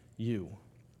in you.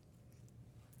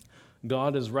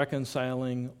 God is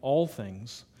reconciling all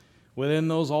things. Within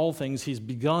those all things, he's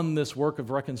begun this work of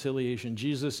reconciliation.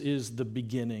 Jesus is the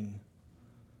beginning.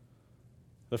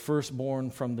 the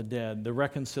firstborn from the dead. The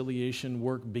reconciliation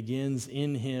work begins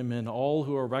in him, and all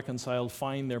who are reconciled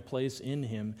find their place in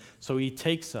him. So he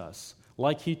takes us,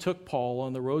 like he took Paul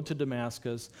on the road to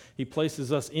Damascus. He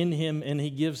places us in him, and he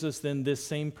gives us then this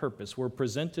same purpose. We're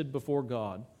presented before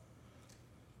God,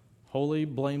 holy,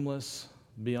 blameless,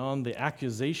 beyond the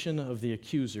accusation of the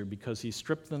accuser, because he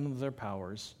stripped them of their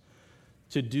powers,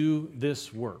 to do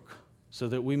this work, so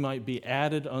that we might be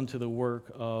added unto the work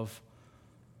of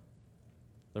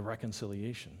the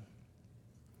reconciliation.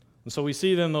 And so we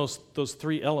see then those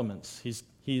three elements.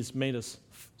 He's made us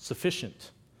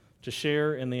sufficient to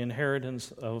share in the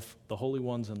inheritance of the holy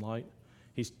ones in light.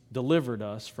 He's delivered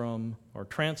us from, or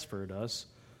transferred us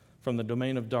from the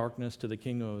domain of darkness to the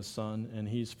kingdom of his Son, and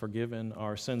he's forgiven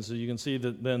our sins. So you can see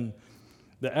that then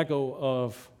the echo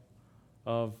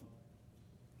of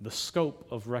the scope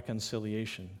of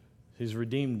reconciliation. He's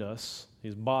redeemed us.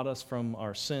 He's bought us from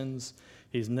our sins.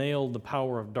 He's nailed the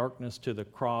power of darkness to the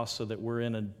cross so that we're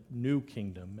in a new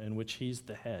kingdom in which he's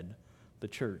the head, the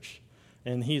church.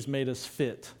 And he's made us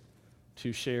fit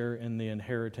to share in the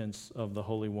inheritance of the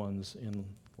holy ones in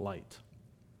light.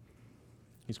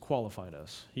 He's qualified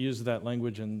us. He used that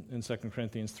language in 2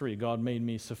 Corinthians 3. God made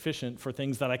me sufficient for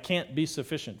things that I can't be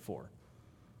sufficient for.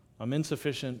 I'm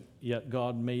insufficient, yet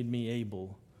God made me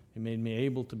able. He made me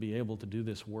able to be able to do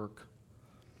this work.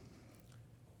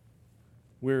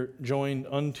 We're joined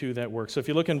unto that work. So if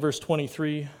you look in verse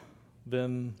 23,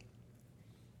 then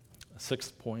a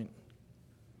sixth point,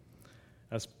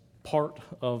 as part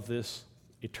of this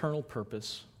eternal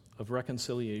purpose of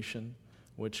reconciliation,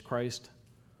 which Christ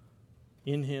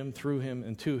in him, through him,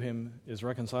 and to him is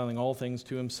reconciling all things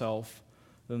to himself,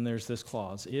 then there's this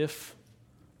clause. If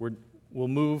we'll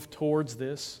move towards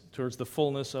this, towards the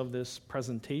fullness of this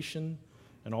presentation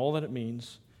and all that it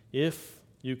means, if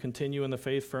you continue in the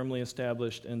faith firmly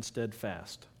established and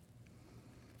steadfast.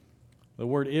 The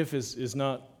word "if" is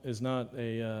not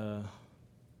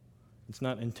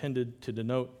intended to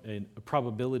denote a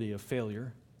probability of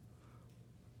failure,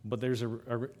 but there's a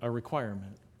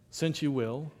requirement. Since you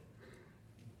will,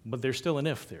 but there's still an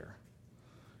 "if" there.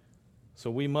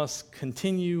 So we must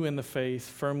continue in the faith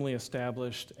firmly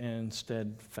established and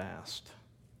steadfast.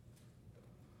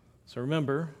 So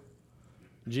remember,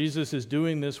 Jesus is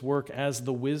doing this work as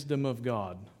the wisdom of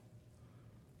God.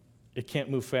 It can't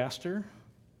move faster.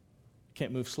 It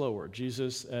can't move slower.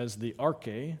 Jesus, as the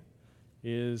arche,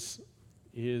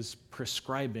 is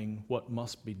prescribing what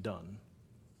must be done.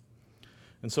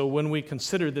 And so when we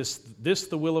consider this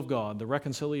the will of God, the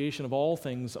reconciliation of all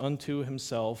things unto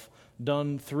himself,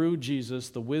 done through Jesus,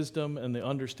 the wisdom and the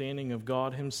understanding of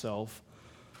God himself,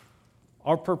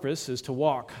 our purpose is to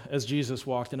walk as Jesus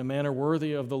walked, in a manner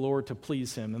worthy of the Lord, to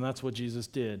please him. And that's what Jesus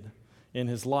did in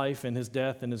his life, in his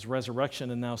death, in his resurrection,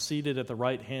 and now seated at the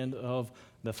right hand of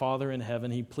the Father in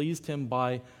heaven. He pleased him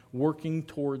by working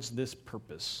towards this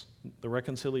purpose, the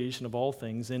reconciliation of all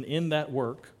things. And in that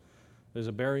work, there's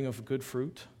a bearing of good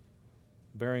fruit,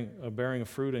 a bearing of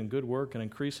fruit and good work, and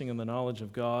increasing in the knowledge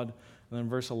of God. And then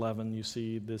verse 11, you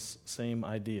see this same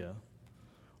idea.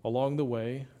 Along the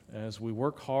way, as we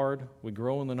work hard, we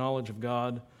grow in the knowledge of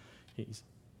God,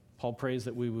 Paul prays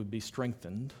that we would be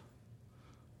strengthened,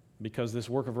 because this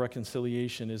work of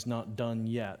reconciliation is not done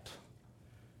yet.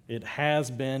 It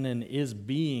has been and is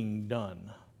being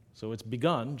done. So it's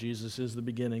begun. Jesus is the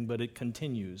beginning, but it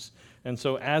continues. And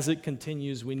so as it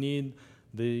continues, we need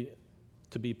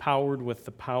to be powered with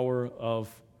the power of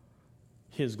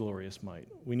his glorious might.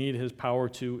 We need his power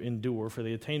to endure for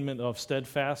the attainment of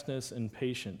steadfastness and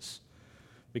patience,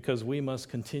 because we must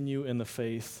continue in the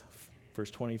faith,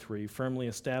 verse 23, firmly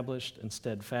established and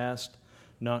steadfast,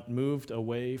 not moved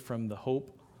away from the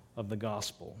hope of the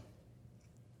gospel.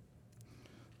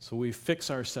 So we fix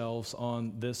ourselves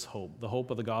on this hope, the hope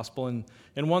of the gospel. And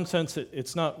in one sense,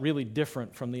 it's not really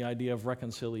different from the idea of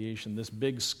reconciliation, this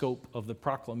big scope of the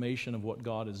proclamation of what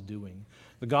God is doing.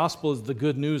 The gospel is the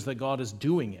good news that God is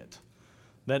doing it,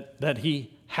 that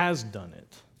he has done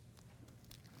it.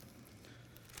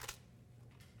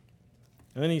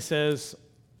 And then he says,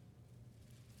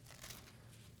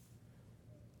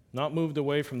 not moved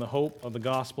away from the hope of the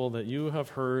gospel that you have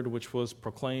heard, which was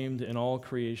proclaimed in all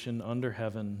creation under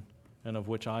heaven, and of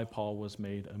which I, Paul, was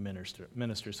made a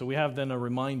minister. So we have then a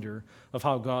reminder of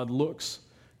how God looks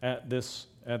at this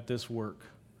work.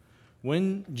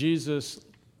 When Jesus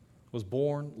was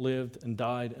born, lived, and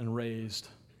died, and raised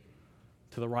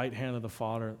to the right hand of the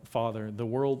Father, the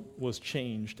world was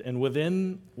changed. And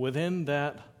within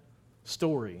that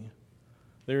story,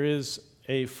 there is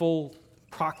a full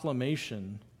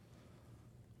proclamation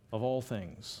of all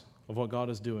things, of what God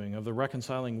is doing, of the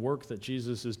reconciling work that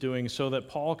Jesus is doing, so that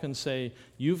Paul can say,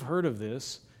 you've heard of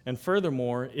this, and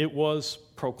furthermore, it was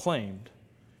proclaimed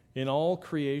in all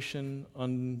creation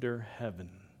under heaven.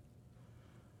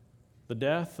 The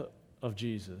death of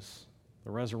Jesus,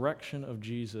 the resurrection of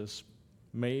Jesus,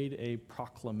 made a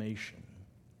proclamation.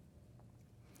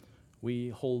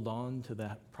 We hold on to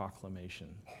that proclamation.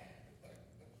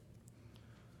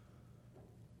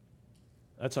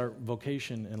 That's our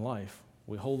vocation in life.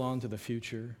 We hold on to the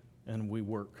future and we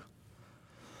work.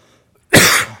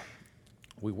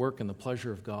 We work in the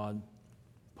pleasure of God,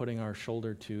 putting our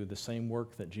shoulder to the same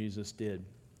work that Jesus did.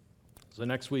 So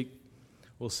next week,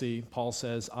 we'll see, Paul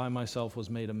says, I myself was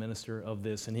made a minister of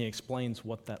this, and he explains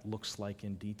what that looks like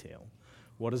in detail.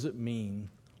 What does it mean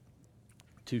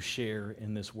to share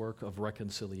in this work of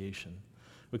reconciliation?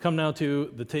 We come now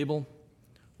to the table,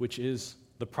 which is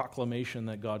the proclamation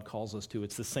that God calls us to.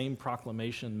 It's the same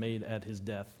proclamation made at his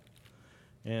death.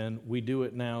 And we do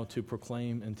it now to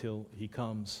proclaim until he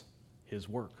comes his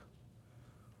work.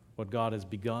 What God has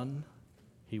begun,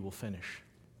 he will finish.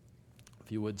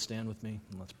 If you would, stand with me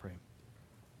and let's pray.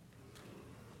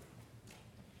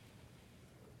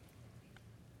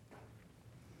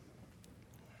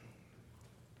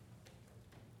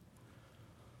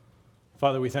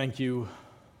 Father, we thank you.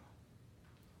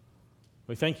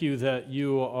 We thank you that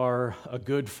you are a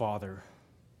good Father.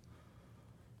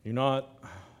 You're not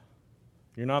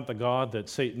the God that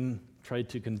Satan tried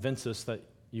to convince us that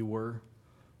you were,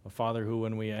 a Father who,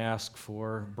 when we ask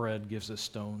for bread, gives us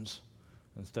stones.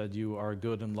 Instead, you are a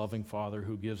good and loving Father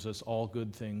who gives us all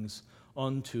good things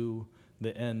unto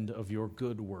the end of your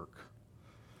good work.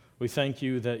 We thank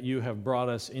you that you have brought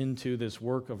us into this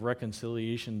work of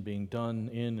reconciliation being done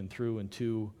in and through and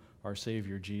to our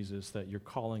Savior Jesus, that you're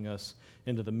calling us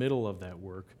into the middle of that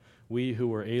work. We who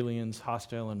were aliens,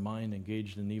 hostile in mind,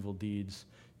 engaged in evil deeds,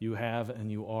 you have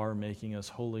and you are making us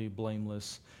holy,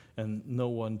 blameless, and no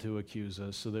one to accuse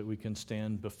us, so that we can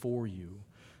stand before you,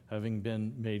 having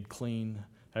been made clean,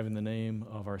 having the name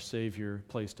of our Savior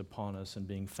placed upon us and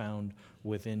being found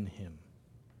within him.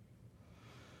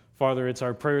 Father, it's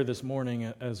our prayer this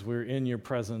morning as we're in your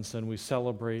presence and we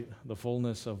celebrate the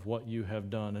fullness of what you have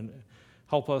done, and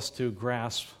help us to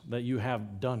grasp that you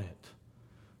have done it.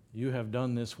 You have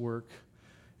done this work,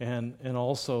 and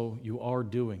also you are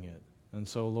doing it. And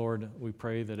so, Lord, we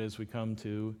pray that as we come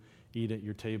to eat at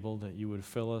your table, that you would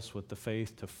fill us with the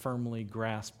faith to firmly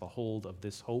grasp a hold of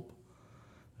this hope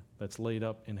that's laid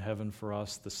up in heaven for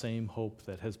us, the same hope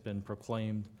that has been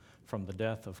proclaimed from the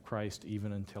death of Christ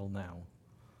even until now,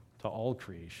 to all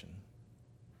creation.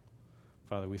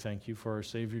 Father, we thank you for our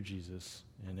Savior Jesus,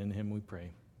 and in him we pray.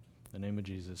 In the name of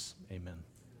Jesus, amen.